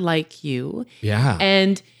not like you. Yeah.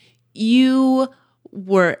 And you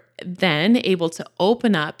were then able to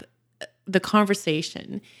open up the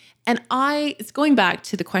conversation. And it's going back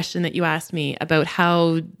to the question that you asked me about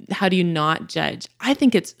how do you not judge? I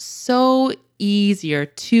think it's so easier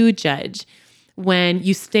to judge when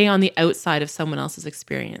you stay on the outside of someone else's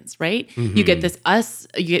experience, right? You get this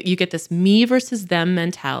you get this me versus them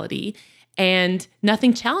mentality, and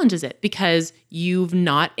nothing challenges it because you've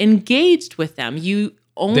not engaged with them.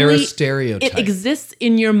 They're a stereotype. It exists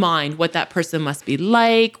in your mind what that person must be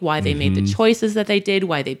like, why they made the choices that they did,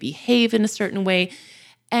 why they behave in a certain way.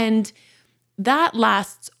 And that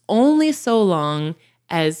lasts only so long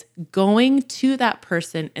as going to that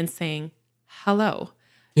person and saying, hello,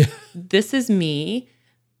 this is me.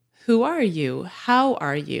 Who are you? How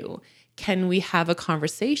are you? Can we have a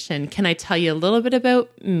conversation? Can I tell you a little bit about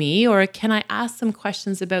me, or can I ask some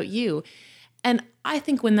questions about you? And I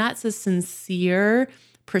think when that's a sincere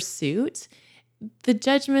pursuit, the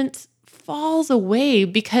judgment falls away,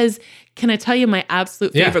 because can I tell you my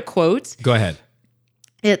absolute favorite quote? Go ahead.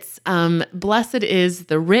 It's, blessed is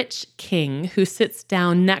the rich king who sits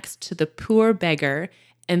down next to the poor beggar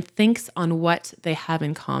and thinks on what they have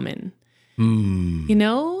in common. You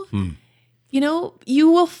know? You know,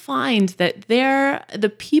 you will find that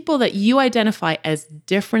the people that you identify as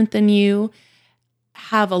different than you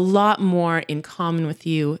have a lot more in common with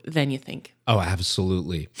you than you think. Oh,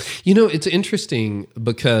 absolutely. You know, it's interesting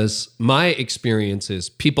because my experience is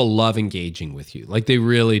people love engaging with you. Like, they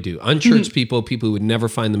really do. Unchurched people who would never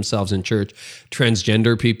find themselves in church,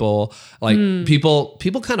 transgender people, like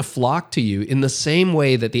people kind of flock to you in the same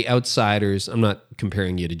way that the outsiders, I'm not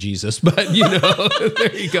comparing you to Jesus, but you know,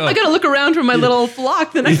 there you go. I got to look around for my little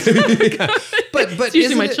flock the next time. But it's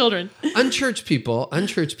usually my children. Unchurched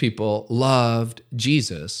people loved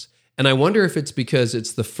Jesus. And I wonder if it's because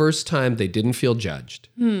it's the first time they didn't feel judged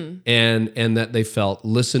and that they felt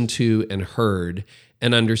listened to and heard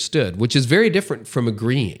and understood, which is very different from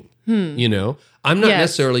agreeing. You know, I'm not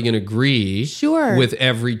necessarily going to agree with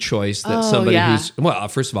every choice that somebody who's, well,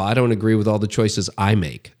 first of all, I don't agree with all the choices I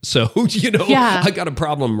make. So, you know, I got a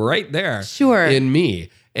problem right there in me.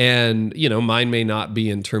 And, you know, mine may not be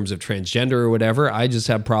in terms of transgender or whatever. I just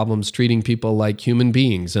have problems treating people like human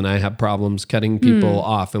beings, and I have problems cutting people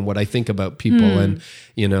off and what I think about people. And,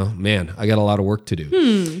 you know, man, I got a lot of work to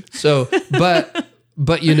do. So,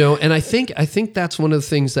 but, you know, and I think that's one of the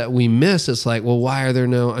things that we miss. It's like, well, why are there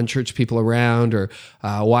no unchurched people around? Or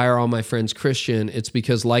why are all my friends Christian? It's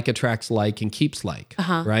because like attracts like and keeps like,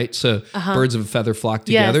 right? So birds of a feather flock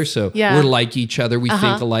together. So we're like each other. We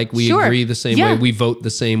think alike. We agree the same way. We vote the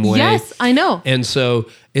same way. Yes, I know. And so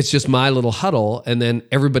it's just my little huddle, and then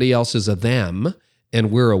everybody else is a them, and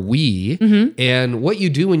we're a we. And what you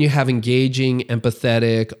do when you have engaging,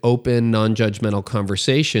 empathetic, open, non-judgmental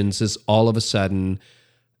conversations is all of a sudden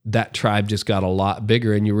that tribe just got a lot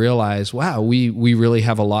bigger, and you realize, wow, we really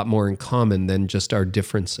have a lot more in common than just our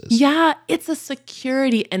differences. Yeah, it's a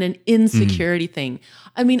security and an insecurity thing.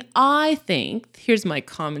 I mean, I think, here's my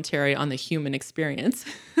commentary on the human experience.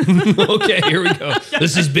 Okay, here we go. Yeah.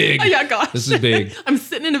 This is big. Yeah, gosh. This is big. I'm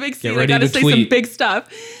sitting in a big seat. I got to say some big stuff.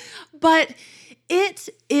 But it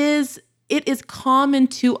is common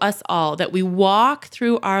to us all that we walk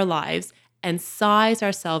through our lives and size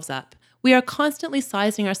ourselves up. We are constantly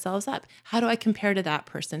sizing ourselves up. How do I compare to that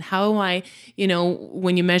person? How am I,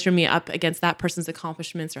 when you measure me up against that person's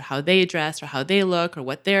accomplishments, or how they dress, or how they look, or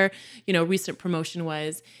what their, recent promotion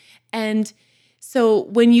was. And so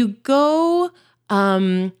when you go,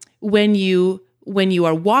 when you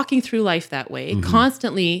are walking through life that way,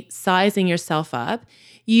 constantly sizing yourself up,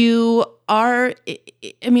 you are,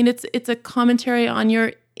 it's a commentary on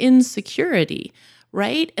your insecurity.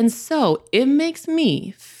 Right? And so it makes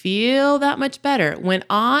me feel that much better when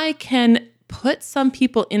I can put some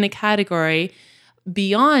people in a category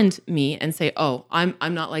beyond me and say, oh, I'm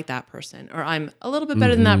not like that person, or I'm a little bit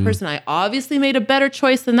better than that person. I obviously made a better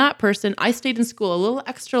choice than that person. I stayed in school a little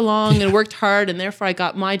extra long and worked hard, and therefore I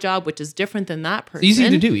got my job, which is different than that person. Easy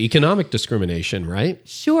to do. Economic discrimination, right?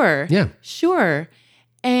 Sure. Yeah. Sure.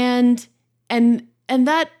 And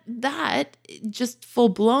that just full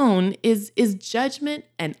blown is judgment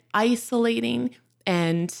and isolating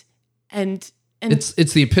and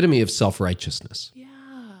it's the epitome of self-righteousness. Yeah.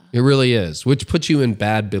 It really is, which puts you in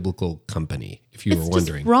bad biblical company, if you were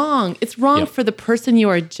wondering. It's wrong. It's wrong for the person you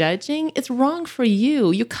are judging. It's wrong for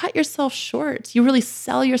you. You cut yourself short. You really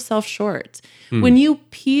sell yourself short. When you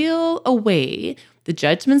peel away the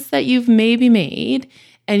judgments that you've maybe made,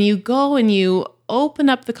 and you go and you open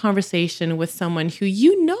up the conversation with someone who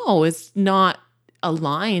is not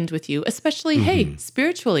aligned with you, especially, hey,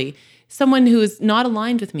 spiritually, someone who is not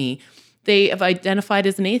aligned with me. They have identified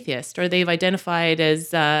as an atheist, or they've identified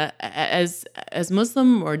as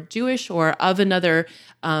Muslim or Jewish or of another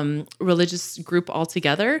religious group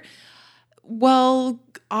altogether. Well,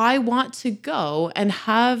 I want to go and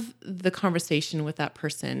have the conversation with that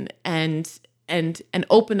person and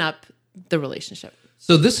open up the relationship.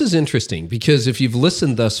 So this is interesting, because if you've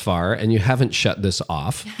listened thus far and you haven't shut this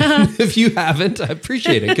off, if you haven't, I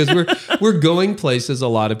appreciate it, because we're going places a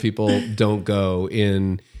lot of people don't go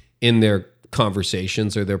in their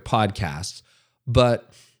conversations or their podcasts.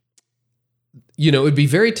 But, it'd be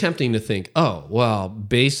very tempting to think, oh, well,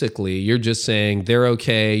 basically you're just saying they're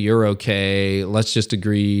okay, you're okay, let's just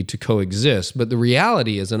agree to coexist. But the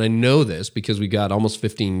reality is, and I know this because we got almost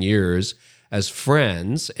 15 years as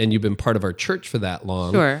friends, and you've been part of our church for that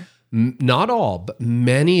long. Sure. Not all, but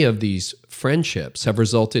many of these friendships have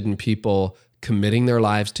resulted in people committing their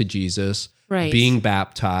lives to Jesus, being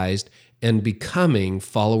baptized, and becoming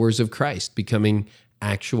followers of Christ, becoming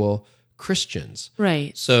actual Christians.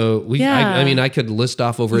 Right. So I could list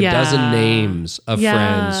off over a dozen names of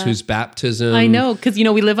friends whose baptism. I know, because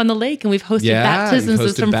we live on the lake, and we've hosted baptisms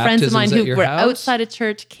with some friends of mine who were outside of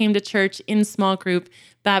church, came to church in small group,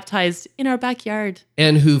 baptized in our backyard.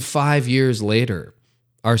 And who 5 years later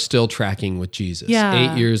are still tracking with Jesus.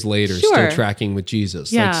 8 years later, still tracking with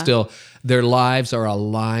Jesus. Yeah. Like still, their lives are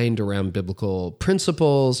aligned around biblical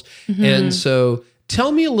principles. And so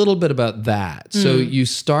tell me a little bit about that. So you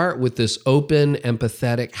start with this open,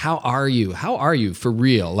 empathetic, how are you? How are you for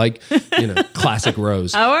real? Like, classic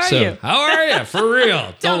Rose. How are you? How are you for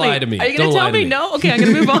real? Don't lie to me. Are you going to tell me no? Okay, I'm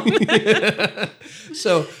going to move on.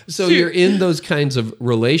 So you're in those kinds of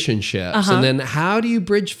relationships. And then how do you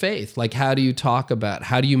bridge faith? Like, how do you talk about,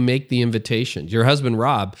 how do you make the invitation? Your husband,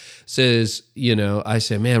 Rob, says, I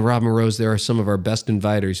say, man, Rob and Rose, there are some of our best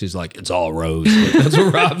inviters. He's like, it's all Rose. That's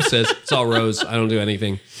what Rob says. It's all Rose. I don't do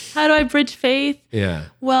anything. How do I bridge faith? Yeah.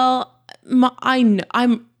 Well, I'm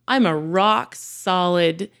a rock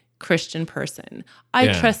solid Christian person.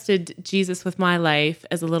 I trusted Jesus with my life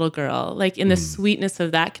as a little girl, like in the sweetness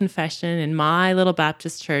of that confession in my little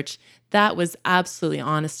Baptist church. That was absolutely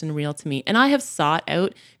honest and real to me. And I have sought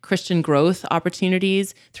out Christian growth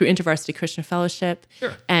opportunities through InterVarsity Christian Fellowship.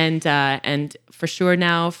 Sure. And for sure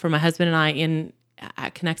now, for my husband and I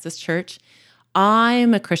at Connexus Church,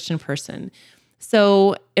 I'm a Christian person.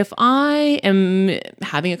 So if I am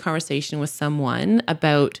having a conversation with someone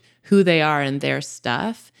about who they are and their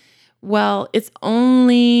stuff, well, it's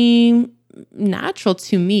only natural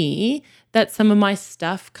to me that some of my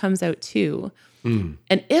stuff comes out too. And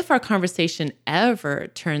if our conversation ever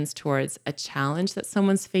turns towards a challenge that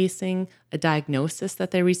someone's facing, a diagnosis that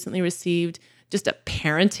they recently received, just a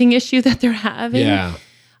parenting issue that they're having,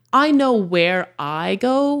 I know where I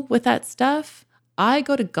go with that stuff. I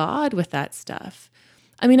go to God with that stuff.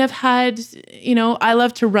 I mean, I've had, I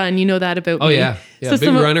love to run. You know that about me. Oh, yeah. Yeah, So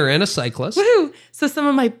big runner and a cyclist. Woo! So some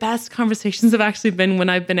of my best conversations have actually been when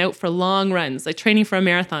I've been out for long runs, like training for a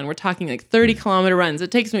marathon. We're talking like 30-kilometer runs.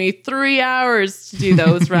 It takes me 3 hours to do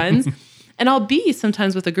those runs. And I'll be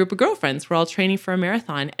sometimes with a group of girlfriends. We're all training for a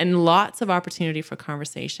marathon and lots of opportunity for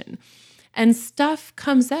conversation. And stuff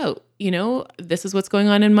comes out, this is what's going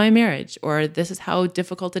on in my marriage, or this is how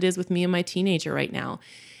difficult it is with me and my teenager right now.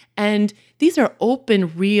 And these are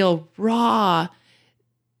open, real, raw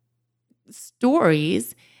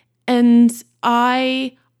stories. And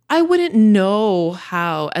I wouldn't know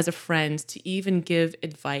how, as a friend, to even give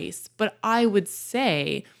advice. But I would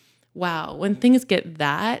say, wow, when things get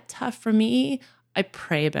that tough for me, I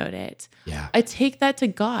pray about it. Yeah. I take that to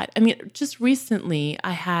God. I mean, just recently,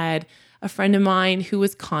 I had a friend of mine who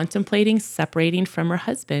was contemplating separating from her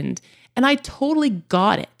husband. And I totally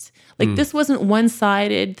got it. Like, this wasn't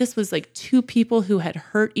one-sided. This was like two people who had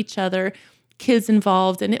hurt each other, kids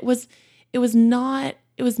involved. And it was not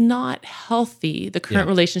healthy, the current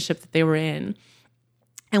relationship that they were in.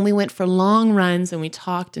 And we went for long runs and we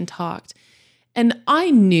talked and talked. And I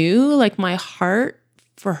knew, like, my heart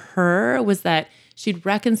for her was that she'd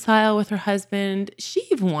reconcile with her husband. She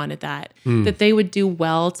even wanted that they would do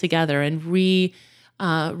well together and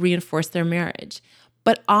reinforce their marriage.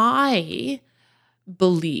 But I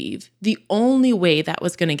believe the only way that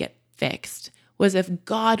was going to get fixed was if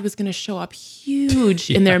God was going to show up huge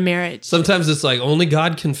in their marriage. Sometimes it's like, only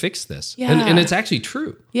God can fix this. Yeah. And it's actually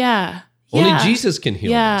true. Yeah. Only Jesus can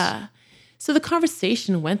heal this. So the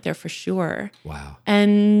conversation went there for sure. Wow.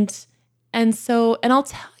 And I'll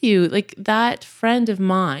tell you, like, that friend of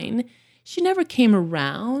mine, she never came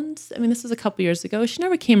around. I mean, this was a couple years ago. She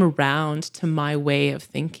never came around to my way of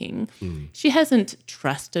thinking. She hasn't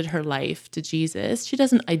trusted her life to Jesus. She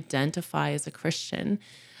doesn't identify as a Christian.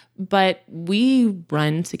 But we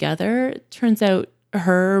run together. Turns out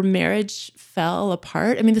her marriage fell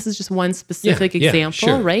apart. I mean, this is just one specific example,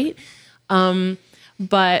 sure. right?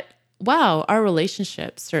 But wow, our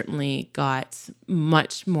relationship certainly got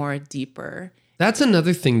much more deeper. That's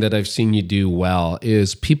another thing that I've seen you do well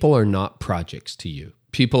is people are not projects to you.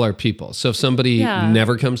 People are people. So if somebody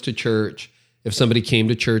never comes to church, if somebody came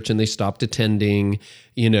to church and they stopped attending,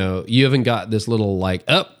 you haven't got this little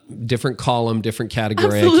different column, different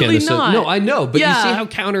category. Absolutely not. No, I know. But you see how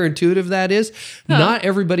counterintuitive that is? Huh. Not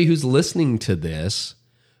everybody who's listening to this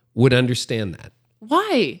would understand that.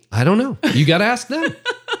 Why? I don't know. You got to ask them.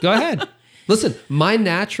 Go ahead. Listen, my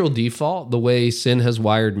natural default, the way sin has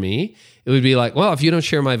wired me, it would be like, well, if you don't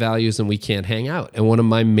share my values, then we can't hang out. And one of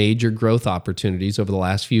my major growth opportunities over the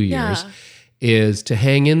last few years is to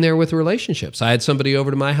hang in there with relationships. I had somebody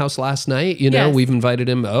over to my house last night. We've invited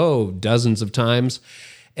him, dozens of times.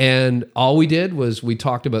 And all we did was we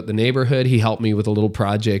talked about the neighborhood. He helped me with a little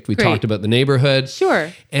project. We talked about the neighborhood.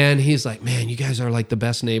 Sure. And he's like, man, you guys are like the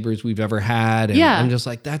best neighbors we've ever had. And I'm just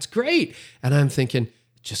like, that's great. And I'm thinking,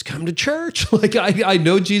 just come to church. Like, I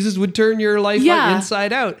know Jesus would turn your life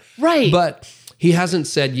inside out. Right. But he hasn't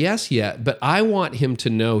said yes yet. But I want him to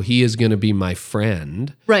know he is going to be my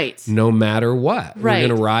friend. Right. No matter what. Right. We're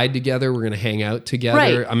going to ride together. We're going to hang out together.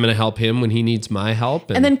 Right. I'm going to help him when he needs my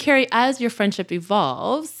help. And then, Carey, as your friendship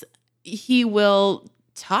evolves, he will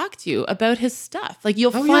talk to you about his stuff. Like,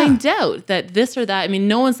 you'll find out that this or that. I mean,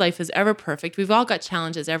 no one's life is ever perfect. We've all got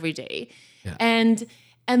challenges every day. Yeah.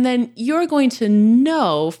 And then you're going to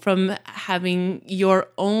know from having your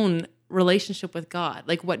own relationship with God,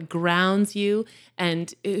 like what grounds you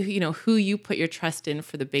and, who you put your trust in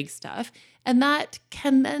for the big stuff. And that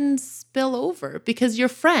can then spill over because your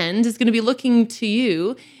friend is going to be looking to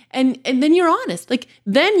you and then you're honest. Like,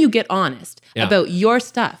 then you get honest about your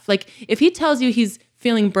stuff. Like, if he tells you he's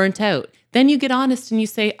feeling burnt out, then you get honest and you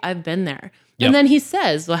say, I've been there. And then he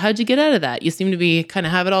says, well, how'd you get out of that? You seem to be kind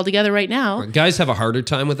of have it all together right now. Guys have a harder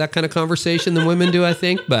time with that kind of conversation than women do, I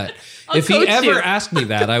think. But if he ever asked me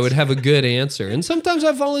that, I would have a good answer. And sometimes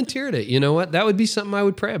I volunteered it. You know what? That would be something I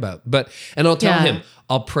would pray about. And I'll tell him,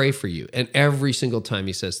 I'll pray for you. And every single time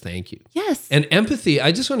he says, thank you. Yes. And empathy,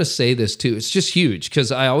 I just want to say this too. It's just huge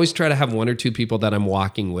because I always try to have one or two people that I'm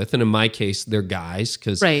walking with. And in my case, they're guys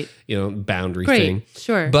because, boundary thing.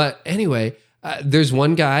 Sure. But anyway, there's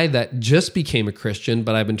one guy that just became a Christian,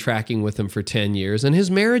 but I've been tracking with him for 10 years, and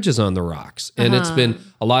his marriage is on the rocks. And it's been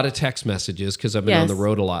a lot of text messages because I've been on the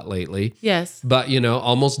road a lot lately. Yes. But,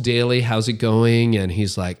 almost daily, how's it going? And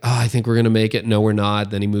he's like, I think we're going to make it. No, we're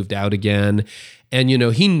not. Then he moved out again. And,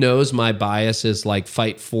 he knows my bias is like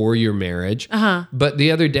fight for your marriage. But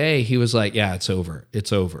the other day he was like, yeah, it's over.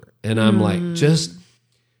 It's over. And I'm like, just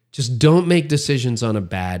don't make decisions on a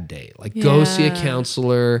bad day. Like, go see a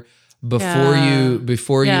counselor. before you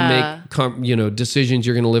make decisions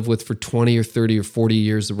you're going to live with for 20 or 30 or 40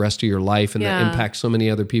 years the rest of your life, and that impacts so many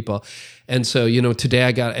other people. And so, today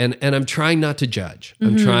I got, and I'm trying not to judge.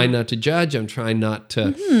 I'm trying not to judge. I'm trying not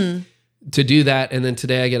to do that. And then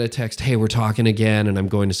today I get a text, hey, we're talking again, and I'm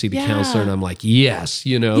going to see the counselor. And I'm like, yes,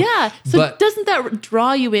 Yeah. So doesn't that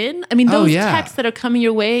draw you in? I mean, those texts that are coming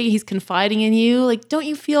your way, he's confiding in you. Like, don't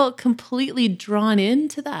you feel completely drawn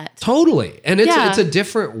into that? Totally. And it's a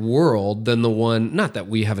different world than the one, not that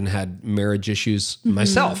we haven't had marriage issues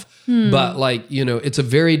myself, but it's a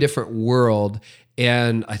very different world.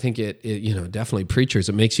 And I think it definitely preachers,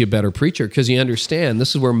 it makes you a better preacher because you understand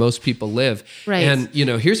this is where most people live. Right. And,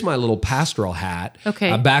 here's my little pastoral hat.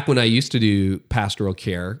 Okay. Back when I used to do pastoral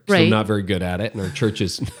care, 'cause I'm not very good at it, and our church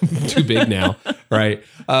is too big now, right?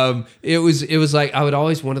 It was like,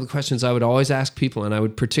 one of the questions I would always ask people, and I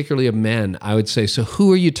would particularly of men, I would say, so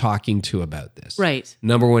who are you talking to about this? Right.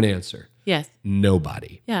 Number one answer. Yes.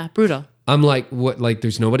 Nobody. Yeah, brutal. I'm like, what? Like,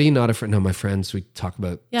 there's nobody, not a friend. No, my friends, we talk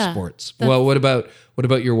about sports. Well, what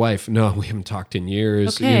about your wife? No, we haven't talked in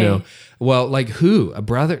years. Okay. Well, like who? A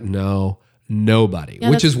brother? No, nobody.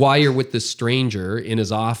 Yeah, which is why you're with this stranger in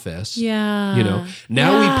his office. Yeah.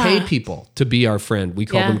 Now we pay people to be our friend. We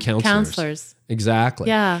call them counselors. Exactly.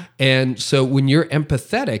 Yeah. And so when you're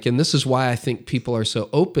empathetic, and this is why I think people are so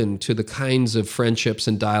open to the kinds of friendships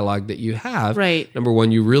and dialogue that you have. Right. Number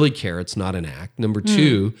one, you really care. It's not an act. Number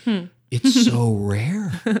two, it's so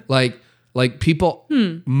rare. Like people,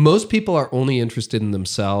 most people are only interested in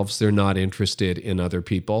themselves. They're not interested in other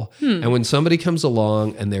people. And when somebody comes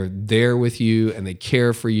along and they're there with you and they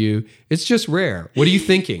care for you, it's just rare. What are you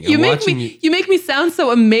thinking? You make me sound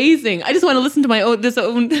so amazing. I just want to listen to my own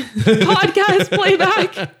podcast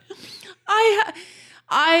playback.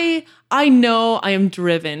 I know I am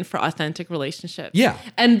driven for authentic relationships. Yeah.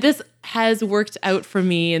 And this has worked out for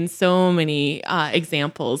me in so many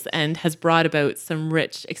examples and has brought about some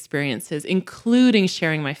rich experiences, including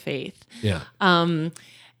sharing my faith. Yeah.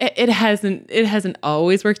 It hasn't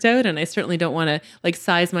always worked out, and I certainly don't want to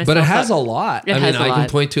size myself up. But it has a lot. I can lot.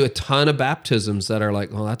 point to a ton of baptisms that are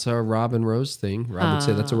like, well, that's a Rob and Rose thing. Rob would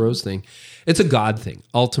say that's a Rose thing. It's a God thing,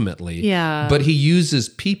 ultimately. Yeah. But he uses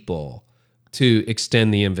people to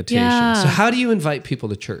extend the invitation. Yeah. So how do you invite people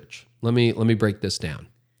to church? Let me break this down.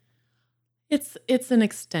 It's an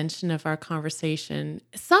extension of our conversation.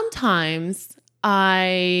 Sometimes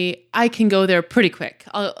I can go there pretty quick.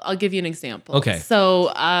 I'll give you an example. Okay.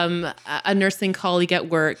 So a nursing colleague at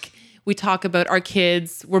work, we talk about our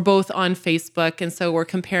kids. We're both on Facebook, and so we're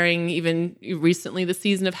comparing, even recently, the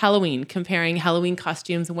season of Halloween, comparing Halloween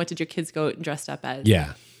costumes and what did your kids go dressed up as?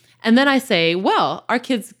 Yeah. And then I say, well, our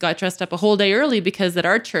kids got dressed up a whole day early because at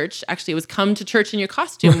our church, actually it was come to church in your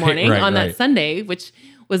costume morning on that Sunday, which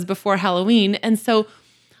was before Halloween. And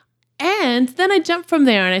then I jump from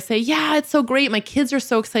there and I say, yeah, it's so great. My kids are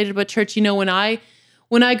so excited about church. When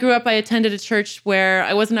I grew up, I attended a church where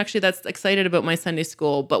I wasn't actually that excited about my Sunday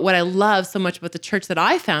school. But what I love so much about the church that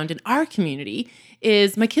I found in our community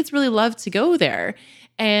is my kids really love to go there.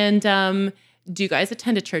 And do you guys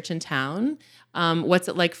attend a church in town? What's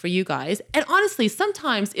it like for you guys? And honestly,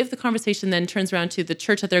 sometimes if the conversation then turns around to the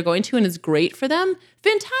church that they're going to and is great for them,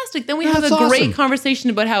 fantastic. Then we have a great conversation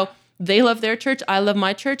about how they love their church, I love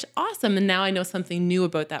my church. Awesome. And now I know something new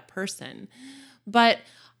about that person. But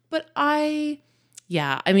I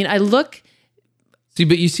look. See,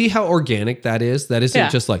 but you see how organic that is? That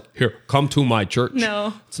isn't just like, here, come to my church.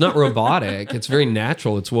 No. It's not robotic. It's very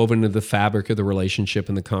natural. It's woven into the fabric of the relationship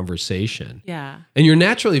and the conversation. Yeah. And you're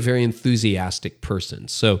naturally a very enthusiastic person.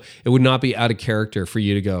 So it would not be out of character for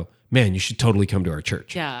you to go, man, you should totally come to our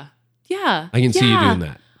church. Yeah. Yeah. I can see you doing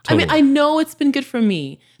that. Totally. I know it's been good for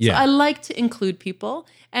me. So Yeah. I like to include people,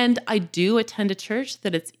 and I do attend a church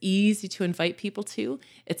that it's easy to invite people to.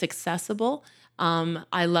 It's accessible.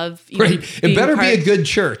 I love Great. It better be a good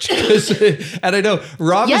church. And I know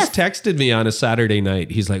Rob has texted me on a Saturday night.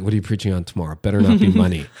 He's like, what are you preaching on tomorrow? Better not be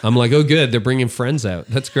money. I'm like, oh, good. They're bringing friends out.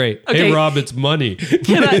 That's great. Okay. Hey, Rob, it's money.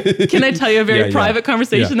 Can I tell you a very private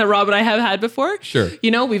conversation that Rob and I have had before? Sure.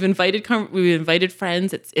 We've invited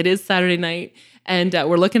friends. It is Saturday night. And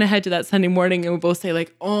we're looking ahead to that Sunday morning, and we both say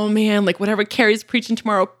like, oh man, like whatever Carey's preaching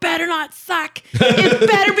tomorrow better not suck. It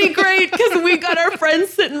better be great because we got our friends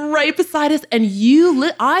sitting right beside us. And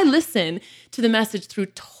I listen to the message through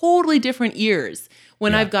totally different ears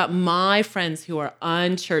when I've got my friends who are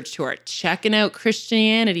unchurched, who are checking out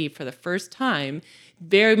Christianity for the first time,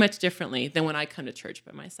 very much differently than when I come to church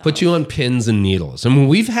by myself. Put you on pins and needles. I mean,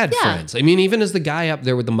 we've had friends. I mean, even as the guy up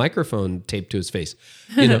there with the microphone taped to his face,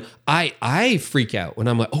 I freak out when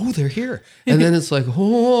I'm like, oh, they're here. And then it's like,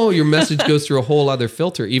 oh, your message goes through a whole other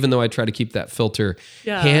filter, even though I try to keep that filter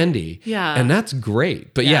handy. Yeah. And that's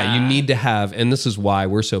great. But you need to have, and this is why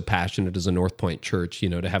we're so passionate as a North Point church,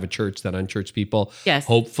 to have a church that unchurched people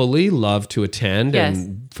hopefully love to attend.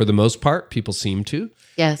 And for the most part, people seem to.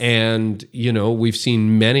 Yes. And, we've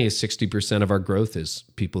seen many, 60% of our growth is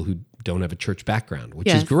people who don't have a church background, which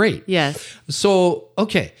is great. Yes. So,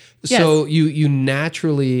 okay. So you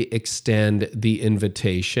naturally extend the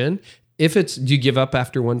invitation. Do you give up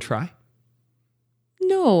after one try?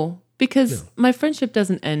 No, because my friendship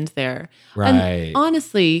doesn't end there. Right. And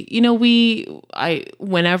honestly,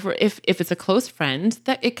 whenever, if it's a close friend,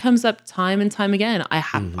 that it comes up time and time again.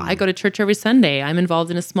 I go to church every Sunday. I'm involved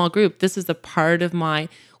in a small group. This is a part of my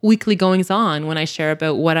weekly goings on. When I share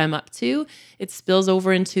about what I'm up to, it spills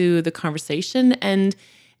over into the conversation, and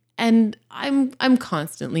I'm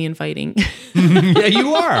constantly inviting. Yeah,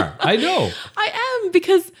 you are. I know. I am,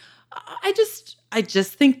 because I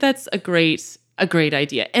just think that's a great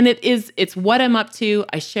idea. And it's what I'm up to.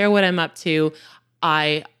 I share what I'm up to.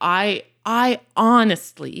 I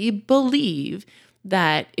honestly believe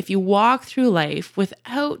that if you walk through life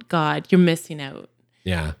without God, you're missing out.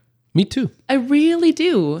 Yeah. Me too. I really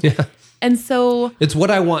do. Yeah. And so it's what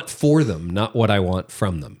I want for them, not what I want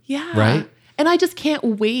from them. Yeah. Right? And I just can't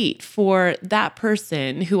wait for that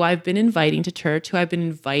person who I've been inviting to church, who I've been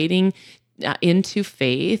inviting into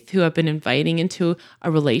faith, who I've been inviting into a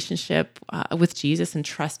relationship with Jesus and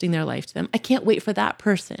trusting their life to them. I can't wait for that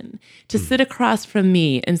person to sit across from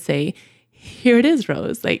me and say, here it is,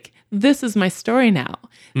 Rose. Like, this is my story now.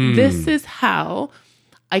 This is how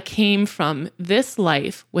I came from this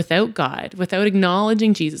life without God, without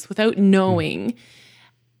acknowledging Jesus, without knowing.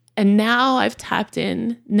 And now I've tapped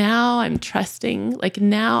in. Now I'm trusting. Like,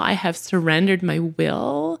 now I have surrendered my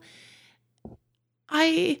will.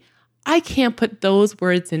 I can't put those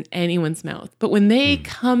words in anyone's mouth. But when they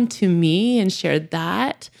come to me and share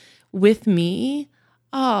that with me,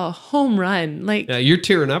 oh, home run. Like, yeah, you're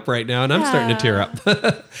tearing up right now, and I'm starting to tear up.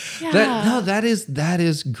 That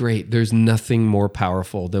is great. There's nothing more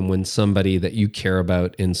powerful than when somebody that you care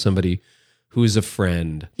about and somebody who is a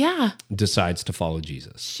friend decides to follow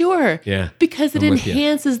Jesus. Sure. Yeah. Because it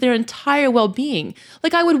enhances their entire well-being.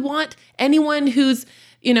 Like, I would want anyone who's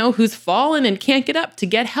fallen and can't get up to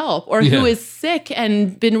get help, or who is sick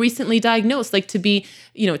and been recently diagnosed, like, to be,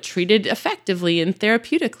 treated effectively and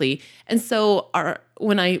therapeutically. And so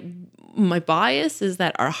my bias is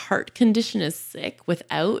that our heart condition is sick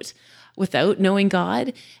without knowing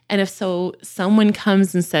God. And if so, someone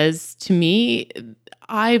comes and says to me,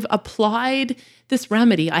 I've applied this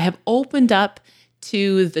remedy. I have opened up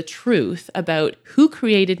to the truth about who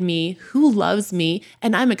created me, who loves me,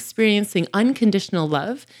 and I'm experiencing unconditional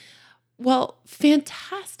love. Well,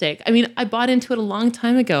 fantastic. I mean, I bought into it a long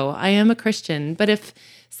time ago. I am a Christian, but if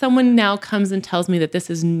someone now comes and tells me that this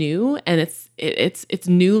is new and it's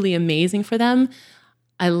newly amazing for them,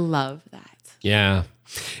 I love that. Yeah.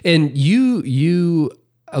 And you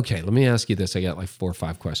okay, let me ask you this. I got like 4 or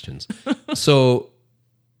 5 questions. So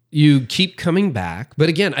you keep coming back. But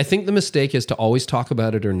again, I think the mistake is to always talk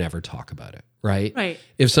about it or never talk about it, right? Right.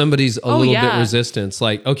 If somebody's a little bit resistant,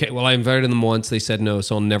 like, okay, well, I invited them once, they said no,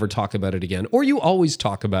 so I'll never talk about it again. Or you always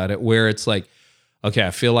talk about it where it's like, okay,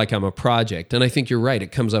 I feel like I'm a project. And I think you're right.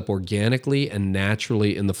 It comes up organically and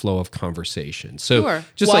naturally in the flow of conversation. So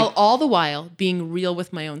just all the while being real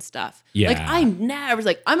with my own stuff. Yeah. Like, I never was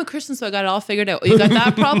like, I'm a Christian, so I got it all figured out. You got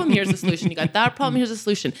that problem, here's the solution. You got that problem, here's the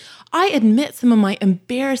solution. I admit some of my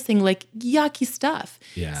embarrassing, like, yucky stuff.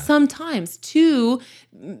 Yeah. Sometimes to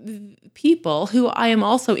people who I am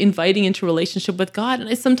also inviting into a relationship with God. And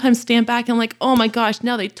I sometimes stand back and I'm like, oh my gosh,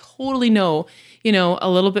 now they totally know, a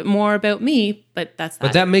little bit more about me, but that's that.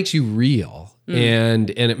 But that makes you real and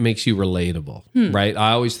it makes you relatable, right?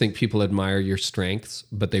 I always think people admire your strengths,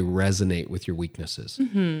 but they resonate with your weaknesses.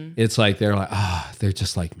 Mm-hmm. It's like, they're like, they're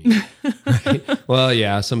just like me, right? Well,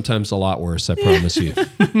 yeah, sometimes a lot worse, I promise you.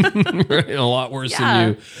 Right? A lot worse than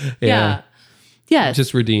you. Yeah. Yes.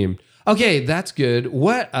 Just redeemed. Okay, that's good.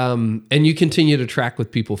 What and you continue to track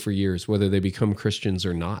with people for years, whether they become Christians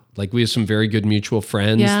or not. Like, we have some very good mutual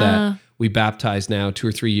friends that we baptized now 2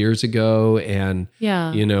 or 3 years ago, and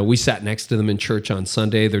we sat next to them in church on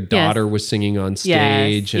Sunday. Their daughter was singing on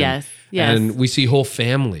stage, and we see whole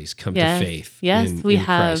families come to faith. Yes, we have,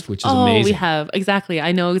 Christ, which is amazing. We have, exactly.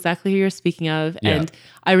 I know exactly who you're speaking of, and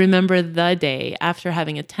I remember the day after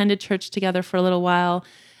having attended church together for a little while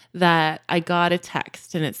that I got a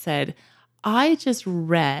text and it said, I just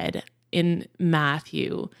read in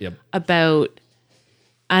Matthew Yep. about,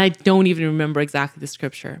 I don't even remember exactly the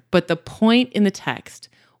scripture, but the point in the text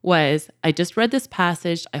was, I just read this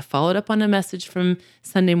passage, I followed up on a message from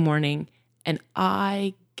Sunday morning, and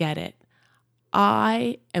I get it.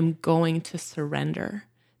 I am going to surrender.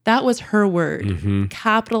 That was her word,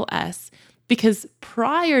 capital S, because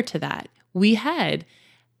prior to that, we had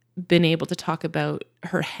been able to talk about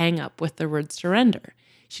her hang up with the word surrender.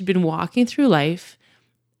 She'd been walking through life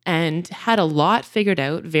and had a lot figured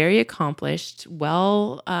out, very accomplished,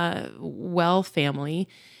 well family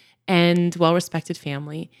and well-respected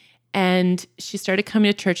family. And she started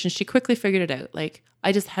coming to church and she quickly figured it out. Like,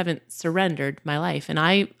 I just haven't surrendered my life. And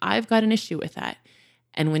I've got an issue with that.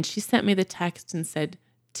 And when she sent me the text and said,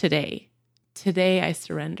 today I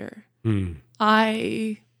surrender.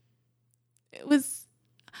 I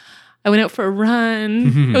went out for a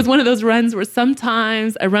run. It was one of those runs where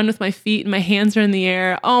sometimes I run with my feet and my hands are in the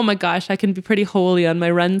air. Oh my gosh, I can be pretty holy on my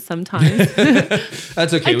runs sometimes.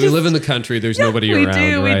 That's okay. We live in the country. There's nobody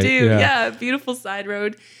around. We right? do. Yeah, beautiful side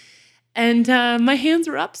road. And my hands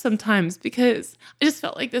were up sometimes because I just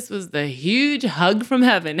felt like this was the huge hug from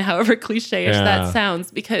heaven, however cliche-ish that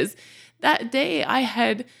sounds, because that day I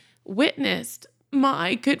had witnessed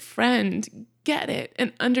my good friend get it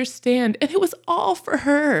and understand. And it was all for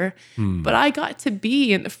her. But I got to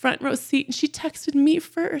be in the front row seat and she texted me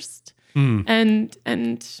first. And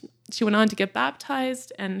she went on to get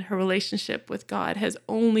baptized, and her relationship with God has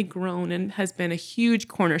only grown and has been a huge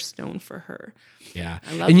cornerstone for her. Yeah.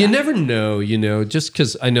 I love and you that. never know, just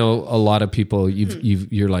because I know a lot of people,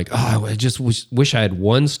 you're like, oh, I just wish I had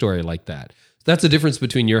one story like that. That's the difference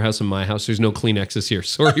between your house and my house. There's no Kleenexes here.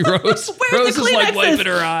 Sorry, Rose. Rose is like wiping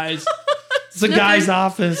her eyes. It's the guy's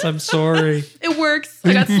office. I'm sorry. It works.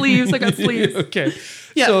 I got sleeves. Okay.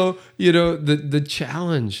 Yeah. So, the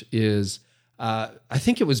challenge is, I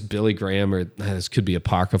think it was Billy Graham, or this could be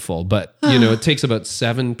apocryphal, but, it takes about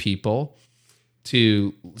 7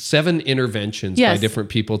 interventions by different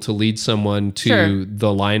people to lead someone to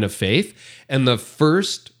the line of faith. And the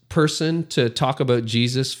first person to talk about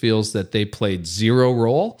Jesus feels that they played 0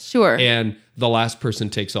 role. Sure. And the last person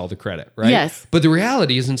takes all the credit, right? Yes. But the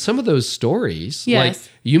reality is, in some of those stories, like,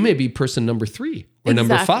 you may be person number 3 or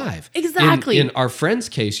number 5. Exactly. In our friend's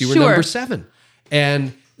case, you were number 7.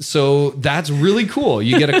 And so that's really cool.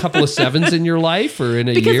 You get a couple of 7s in your life or in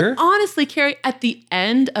a year. Honestly, Carey, at the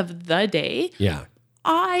end of the day, Yeah.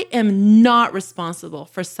 I am not responsible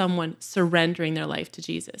for someone surrendering their life to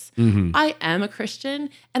Jesus. I am a Christian,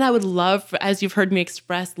 and I would love for, as you've heard me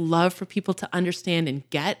express, love for people to understand and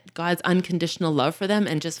get God's unconditional love for them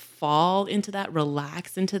and just fall into that,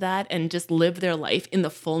 relax into that, and just live their life in the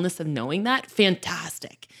fullness of knowing that.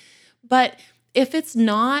 Fantastic. But if it's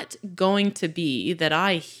not going to be that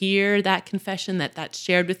I hear that confession, that's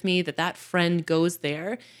shared with me, that friend goes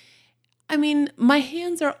there, I mean, my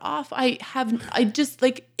hands are off. It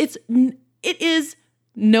is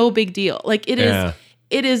no big deal. Like, it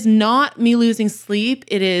is not me losing sleep.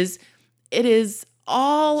 It is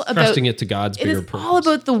all about trusting it to God's bigger purpose. It is all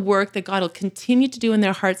about the work that God will continue to do in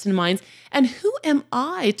their hearts and minds. And who am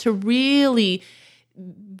I to really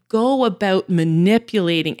go about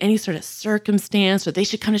manipulating any sort of circumstance, or they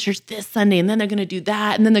should come to church this Sunday and then they're going to do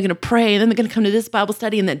that and then they're going to pray and then they're going to come to this Bible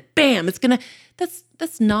study and then bam,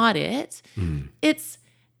 that's not it. It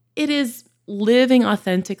is living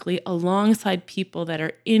authentically alongside people that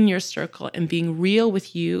are in your circle and being real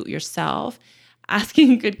with you yourself,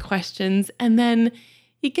 asking good questions, and then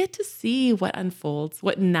you get to see what unfolds,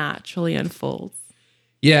 what naturally unfolds.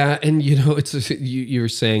 Yeah, and it's you were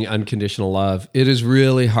saying unconditional love. It is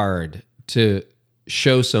really hard to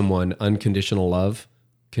show someone unconditional love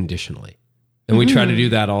conditionally. And we try to do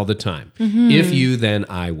that all the time. If you, then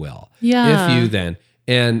I will. Yeah. If you, then.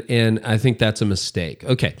 And I think that's a mistake.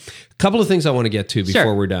 Okay. A couple of things I want to get to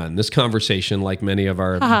before we're done. This conversation, like many of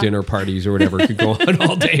our dinner parties or whatever, could go on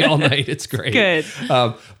all day, all night. It's great. Good.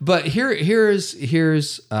 But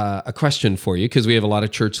here's a question for you, because we have a lot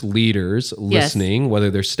of church leaders listening, whether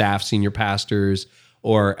they're staff, senior pastors,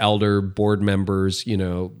 or elder board members,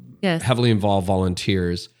 heavily involved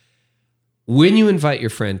volunteers. When you invite your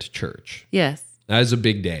friend to church, that is a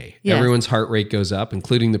big day. Yes. Everyone's heart rate goes up,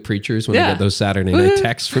 including the preachers when they get those Saturday night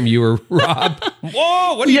texts from you or Rob.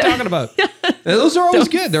 Whoa, what are you talking about? And those are always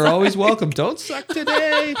good. They're always welcome. Don't suck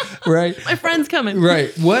today. Right. My friend's coming.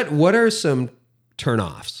 Right. What are some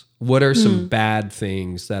turnoffs? What are some bad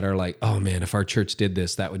things that are like, oh man, if our church did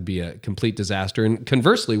this, that would be a complete disaster? And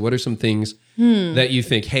conversely, what are some things that you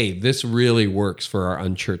think, hey, this really works for our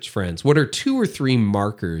unchurched friends? What are 2 or 3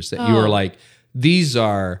 markers that you are like, these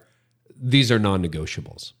are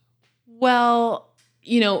non-negotiables? Well,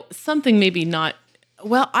 something maybe not,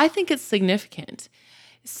 I think it's significant.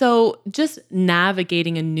 So just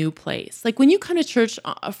navigating a new place. Like when you come to church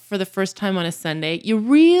for the first time on a Sunday, you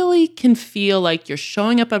really can feel like you're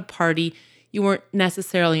showing up at a party you weren't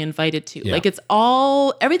necessarily invited to. Yeah. Like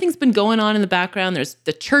everything's been going on in the background. There's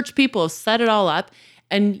the church people have set it all up,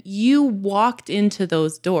 and you walked into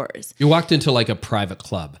those doors. You walked into like a private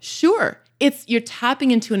club. Sure. You're tapping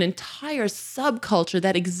into an entire subculture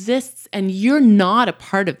that exists, and you're not a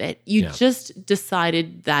part of it. You just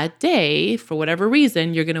decided that day, for whatever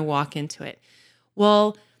reason, you're going to walk into it.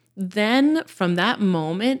 Well, then from that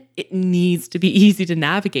moment, it needs to be easy to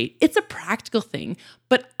navigate. It's a practical thing.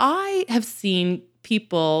 But I have seen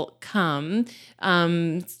people come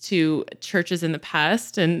to churches in the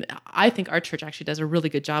past, and I think our church actually does a really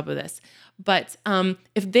good job of this. But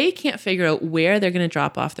if they can't figure out where they're going to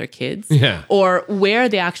drop off their kids, or where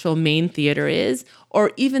the actual main theater is,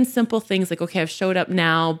 or even simple things like, okay, I've showed up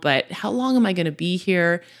now, but how long am I going to be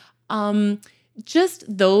here? Just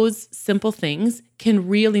those simple things can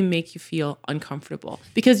really make you feel uncomfortable,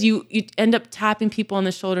 because you end up tapping people on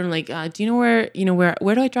the shoulder and like, do you know where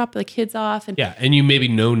do I drop the kids off? And and you maybe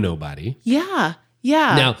know nobody. Yeah.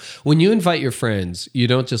 Now, when you invite your friends, you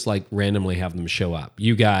don't just like randomly have them show up.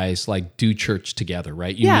 You guys like do church together,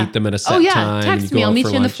 right? You meet them at a set time. Text me. I'll meet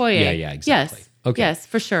you in the foyer. Yeah, exactly. Yes. Okay. Yes,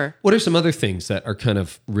 for sure. What are some other things that are kind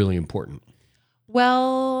of really important?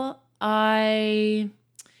 Well,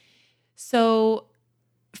 so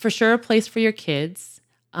for sure, a place for your kids.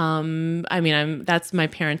 That's my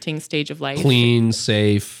parenting stage of life. Clean,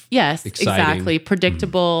 safe. Yes, exciting. Exactly.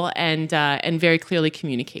 Predictable and very clearly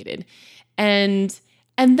communicated. And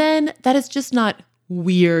then that is just not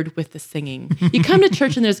weird with the singing. You come to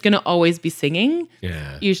church and there's going to always be singing.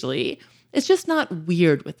 Yeah. Usually, it's just not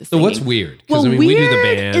weird with the So singing. what's weird? Because we do the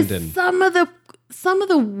band and some of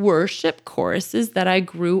the worship choruses that I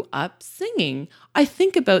grew up singing. I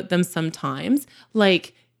think about them sometimes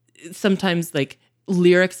like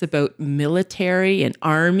lyrics about military and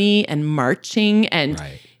army and marching, and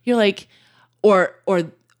you're like, or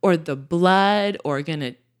the blood, or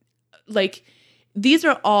gonna, like, these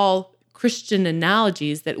are all Christian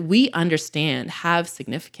analogies that we understand have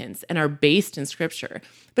significance and are based in Scripture.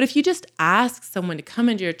 But if you just ask someone to come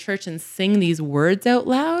into your church and sing these words out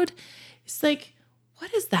loud, it's like,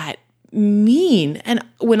 what does that mean? And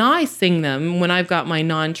when I sing them, when I've got my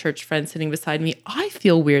non-church friend sitting beside me, I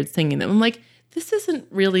feel weird singing them. I'm like, this isn't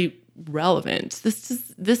really relevant. This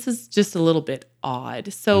is just a little bit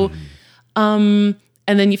odd. So, and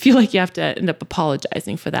then you feel like you have to end up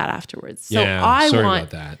apologizing for that afterwards. So I want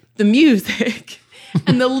the music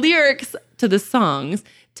and the lyrics to the songs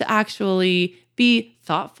to actually be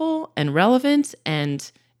thoughtful and relevant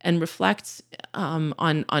and reflect on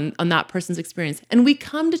that person's experience. And we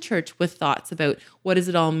come to church with thoughts about what does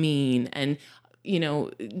it all mean, and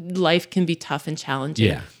life can be tough and challenging.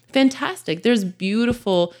 Yeah. Fantastic. There's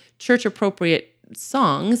beautiful church appropriate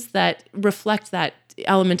songs that reflect that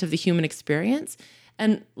element of the human experience.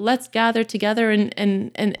 And let's gather together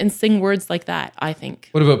and sing words like that, I think.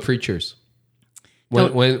 What about preachers?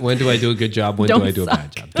 When do I do a good job? When do I do a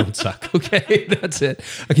bad job? Don't suck. Okay, that's it.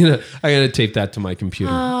 I gotta tape that to my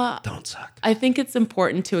computer. Don't suck. I think it's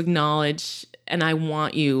important to acknowledge, and I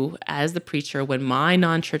want you as the preacher, when my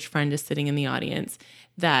non-church friend is sitting in the audience,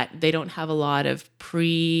 that they don't have a lot of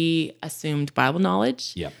pre-assumed Bible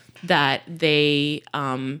knowledge. Yep. That they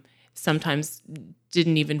sometimes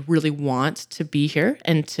didn't even really want to be here,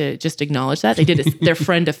 and to just acknowledge that. They did their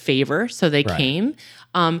friend a favor, so they came.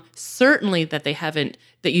 Certainly that they haven't,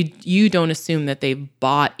 that you don't assume that they've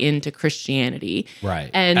bought into Christianity.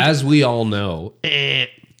 Right. And as we all know,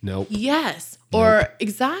 nope. Yes. Or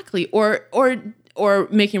exactly. Or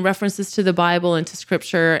making references to the Bible and to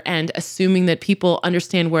Scripture and assuming that people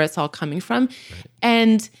understand where it's all coming from.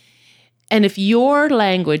 Right. And if your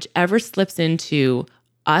language ever slips into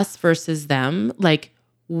us versus them, like,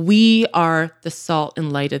 we are the salt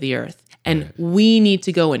and light of the earth, and we need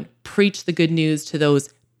to go and preach the good news to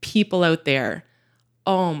those people out there.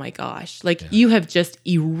 Oh my gosh. Like, you have just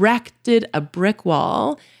erected a brick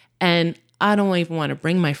wall, and I don't even want to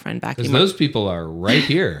bring my friend back. Because those people are right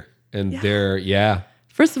here, and they're,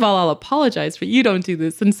 First of all, I'll apologize for you don't do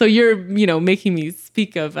this. And so you're, making me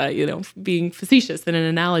speak of, being facetious in an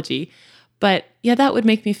analogy. But that would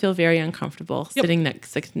make me feel very uncomfortable sitting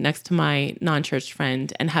next to my non-church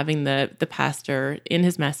friend and having the pastor in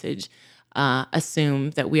his message assume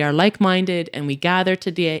that we are like-minded and we gather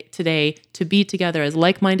today to be together as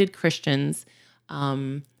like-minded Christians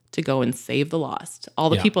to go and save the lost. All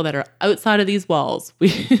the people that are outside of these walls.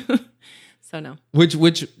 So no.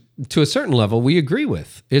 Which to a certain level, we agree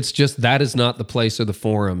with. It's just that is not the place or the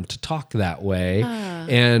forum to talk that way.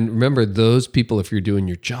 And remember, those people, if you're doing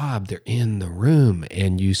your job, they're in the room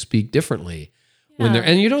and you speak differently. When they're,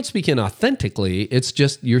 and you don't speak inauthentically, it's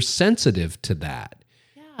just you're sensitive to that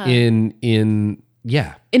in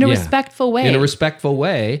a respectful way. In a respectful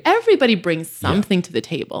way. Everybody brings something to the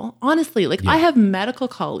table. Honestly, like I have medical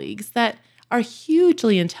colleagues that are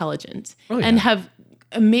hugely intelligent and have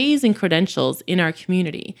amazing credentials in our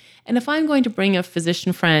community. And if I'm going to bring a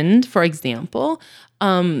physician friend, for example,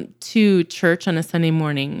 to church on a Sunday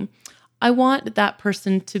morning, I want that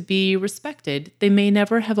person to be respected. They may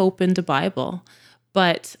never have opened a Bible,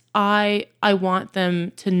 but I want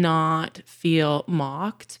them to not feel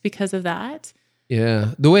mocked because of that.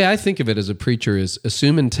 Yeah. The way I think of it as a preacher is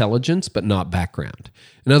assume intelligence, but not background.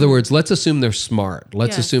 In other words, let's assume they're smart.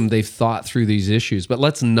 Let's assume they've thought through these issues, but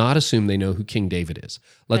let's not assume they know who King David is.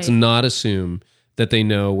 Let's not assume that they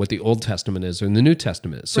know what the Old Testament is or the New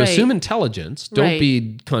Testament is. So assume intelligence. Don't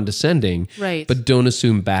be condescending, but don't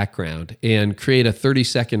assume background, and create a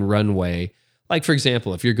 30-second runway. Like, for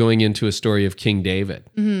example, if you're going into a story of King David,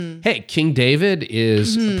 hey, King David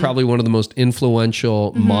is probably one of the most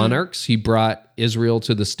influential monarchs. He brought Israel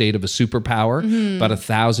to the state of a superpower about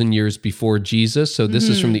 1,000 years before Jesus. So this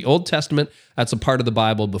is from the Old Testament. That's a part of the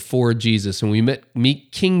Bible before Jesus. And we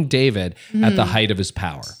meet King David at the height of his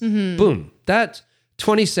power. Boom. That's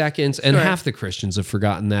 20 seconds, and half the Christians have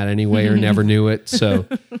forgotten that anyway or never knew it. So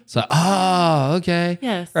it's like, okay.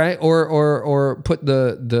 Yes. Right? Or put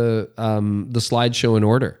the slideshow in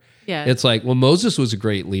order. Yeah. It's like, well, Moses was a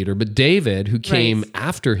great leader, but David, who came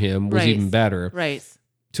after him, was even better. Right.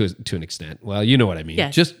 To an extent. Well, you know what I mean.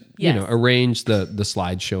 Yes. Just, arrange the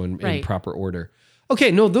slideshow in proper order. Okay,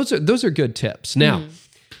 no, those are good tips. Now,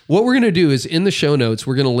 what we're going to do is in the show notes,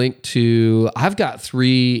 we're going to link to, I've got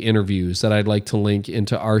 3 interviews that I'd like to link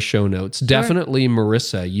into our show notes. Sure. Definitely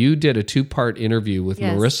Marissa. You did a 2-part interview with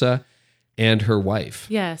Marissa and her wife.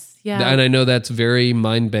 Yes. Yeah. And I know that's very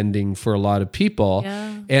mind-bending for a lot of people. Yeah.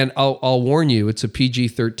 And I'll warn you, it's a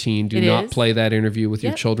PG-13. Do not play that interview with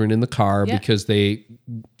your children in the car because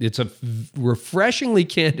it's a refreshingly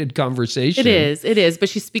candid conversation. It is. But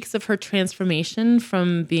she speaks of her transformation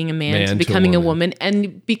from being a man to becoming a woman.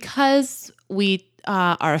 And because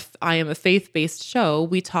I am a faith-based show,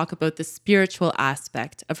 we talk about the spiritual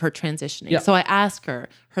aspect of her transitioning. Yeah. So I ask her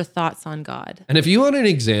thoughts on God. And if you want an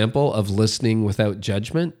example of listening without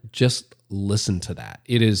judgment, just listen to that.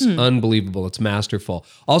 It is unbelievable. It's masterful.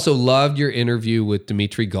 Also, loved your interview with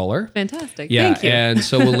Dimitri Guller. Fantastic. Yeah, thank you. And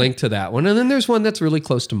so we'll link to that one. And then there's one that's really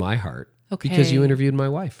close to my heart because you interviewed my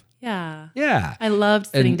wife. Yeah. Yeah. I loved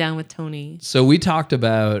sitting down with Tony. So we talked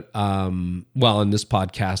about, in this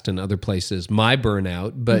podcast and other places, my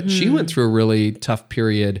burnout, but she went through a really tough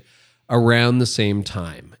period around the same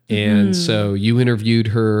time. And so you interviewed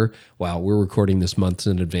her. Well, we're recording this months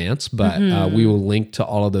in advance, but we will link to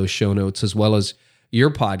all of those show notes as well as your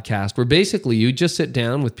podcast, where basically you just sit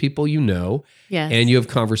down with people and you have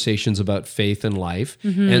conversations about faith and life.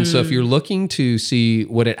 And so if you're looking to see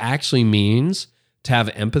what it actually means to have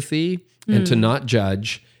empathy and to not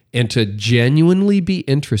judge and to genuinely be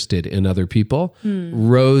interested in other people,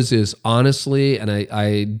 Rose is honestly, and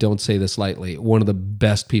I don't say this lightly, one of the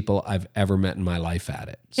best people I've ever met in my life at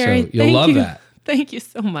it. Carey, so you'll love that. Thank you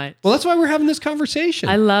so much. Well, that's why we're having this conversation.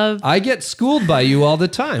 I get schooled by you all the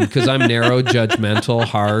time because I'm narrow, judgmental,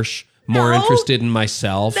 harsh, more interested in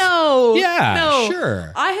myself. No.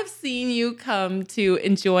 Sure. I have seen you come to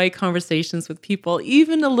enjoy conversations with people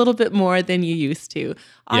even a little bit more than you used to.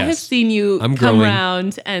 I have seen you come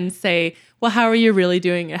around and say, well, how are you really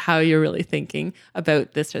doing? How you're really thinking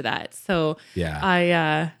about this or that. So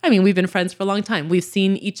we've been friends for a long time. We've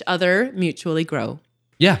seen each other mutually grow.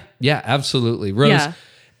 Yeah, absolutely. Rose,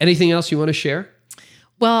 anything else you want to share?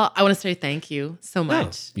 Well, I want to say thank you so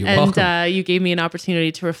much. You're welcome. You gave me an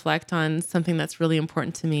opportunity to reflect on something that's really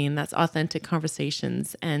important to me, and that's authentic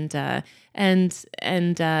conversations and putting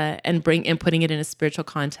it in a spiritual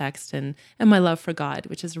context and my love for God,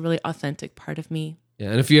 which is a really authentic part of me.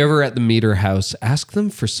 Yeah, and if you're ever at the Meeder house, ask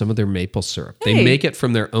them for some of their maple syrup. Hey. They make it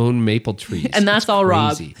from their own maple trees. And that's all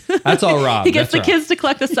Rob. That's all Rob. He gets the kids to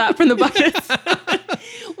collect the sap from the buckets.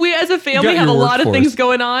 We as a family have a lot of things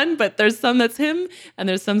going on, but there's some that's him and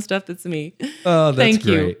there's some stuff that's me. Oh, that's Thank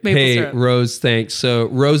great. you. Maple syrup. Rose, thanks. So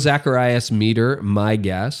Rose Zacharias Meeder, my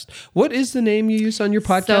guest. What is the name you use on your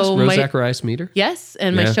podcast? Rose Zacharias Meeder? Yes,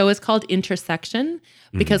 and my show is called Intersection.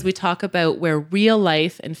 because we talk about where real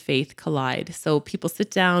life and faith collide. So people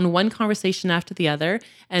sit down, one conversation after the other,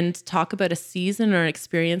 and talk about a season or an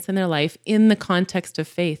experience in their life in the context of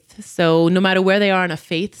faith. So no matter where they are on a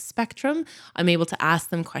faith spectrum, I'm able to ask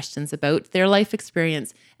them questions about their life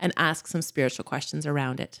experience and ask some spiritual questions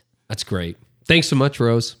around it. That's great. Thanks so much,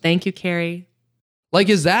 Rose. Thank you, Carey. Like,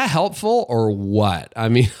 is that helpful or what? I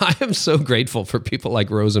mean, I am so grateful for people like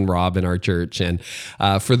Rose and Rob in our church and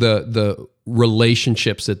for the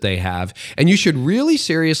relationships that they have. And you should really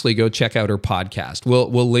seriously go check out her podcast.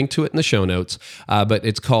 We'll link to it in the show notes, but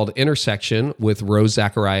it's called Intersection with Rose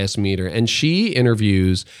Zacharias Meeder. And she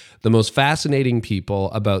interviews the most fascinating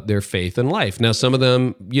people about their faith and life. Now, some of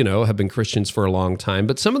them, have been Christians for a long time,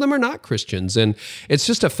 but some of them are not Christians. And it's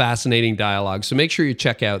just a fascinating dialogue. So make sure you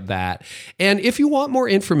check out that. And if you want more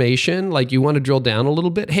information, like you want to drill down a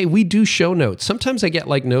little bit, hey, we do show notes. Sometimes I get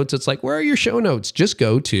like notes. It's like, where are your show notes? Just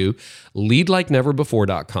go to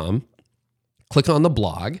leadlikeneverbefore.com, click on the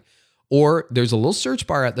blog, or there's a little search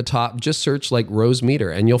bar at the top. Just search like Rose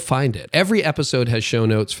Meeder and you'll find it. Every episode has show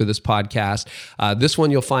notes for this podcast. This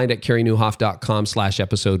one you'll find at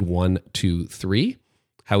careynieuwhof.com/episode 123.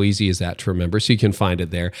 How easy is that to remember? So you can find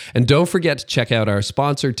it there. And don't forget to check out our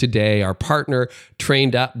sponsor today, our partner,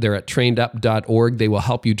 Trained Up. They're at trainedup.org. They will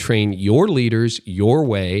help you train your leaders your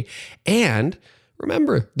way. And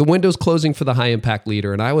remember, the window's closing for the high impact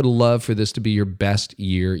leader, and I would love for this to be your best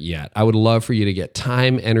year yet. I would love for you to get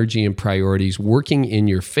time, energy, and priorities working in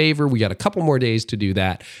your favor. We got a couple more days to do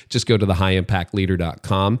that. Just go to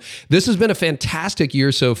thehighimpactleader.com. This has been a fantastic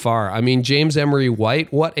year so far. I mean, James Emery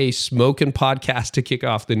White, what a smoking podcast to kick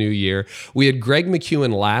off the new year. We had Greg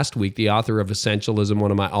McEwen last week, the author of Essentialism,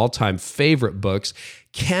 one of my all-time favorite books.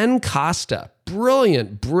 Ken Costa,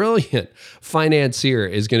 brilliant financier,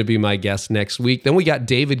 is going to be my guest next week. Then we got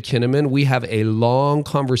David Kinnaman. We have a long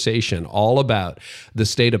conversation all about the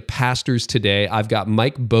state of pastors today. I've got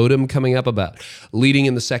Mike Bodum coming up about leading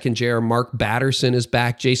in the second chair. Mark Batterson is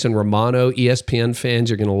back. Jason Romano, ESPN fans,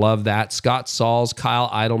 you're going to love that. Scott Sauls, Kyle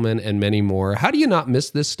Eidelman, and many more. How do you not miss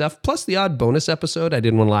this stuff? Plus the odd bonus episode. I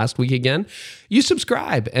did one last week again. You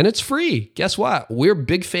subscribe and it's free. Guess what? We're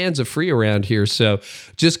big fans of free around here. So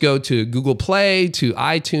just go to Google Play, to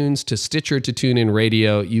iTunes, to Stitcher, to TuneIn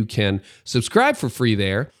Radio. You can subscribe for free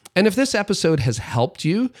there. And if this episode has helped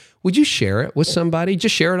you, would you share it with somebody?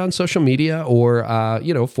 Just share it on social media or,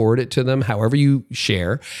 forward it to them, however you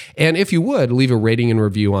share. And if you would, leave a rating and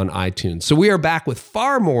review on iTunes. So we are back with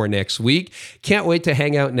far more next week. Can't wait to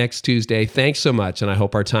hang out next Tuesday. Thanks so much. And I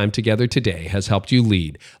hope our time together today has helped you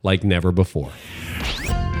lead like never before.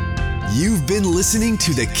 You've been listening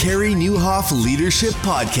to the Carey Nieuwhof Leadership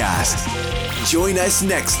Podcast. Join us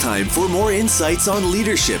next time for more insights on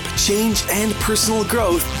leadership, change, and personal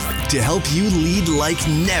growth to help you lead like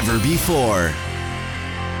never before.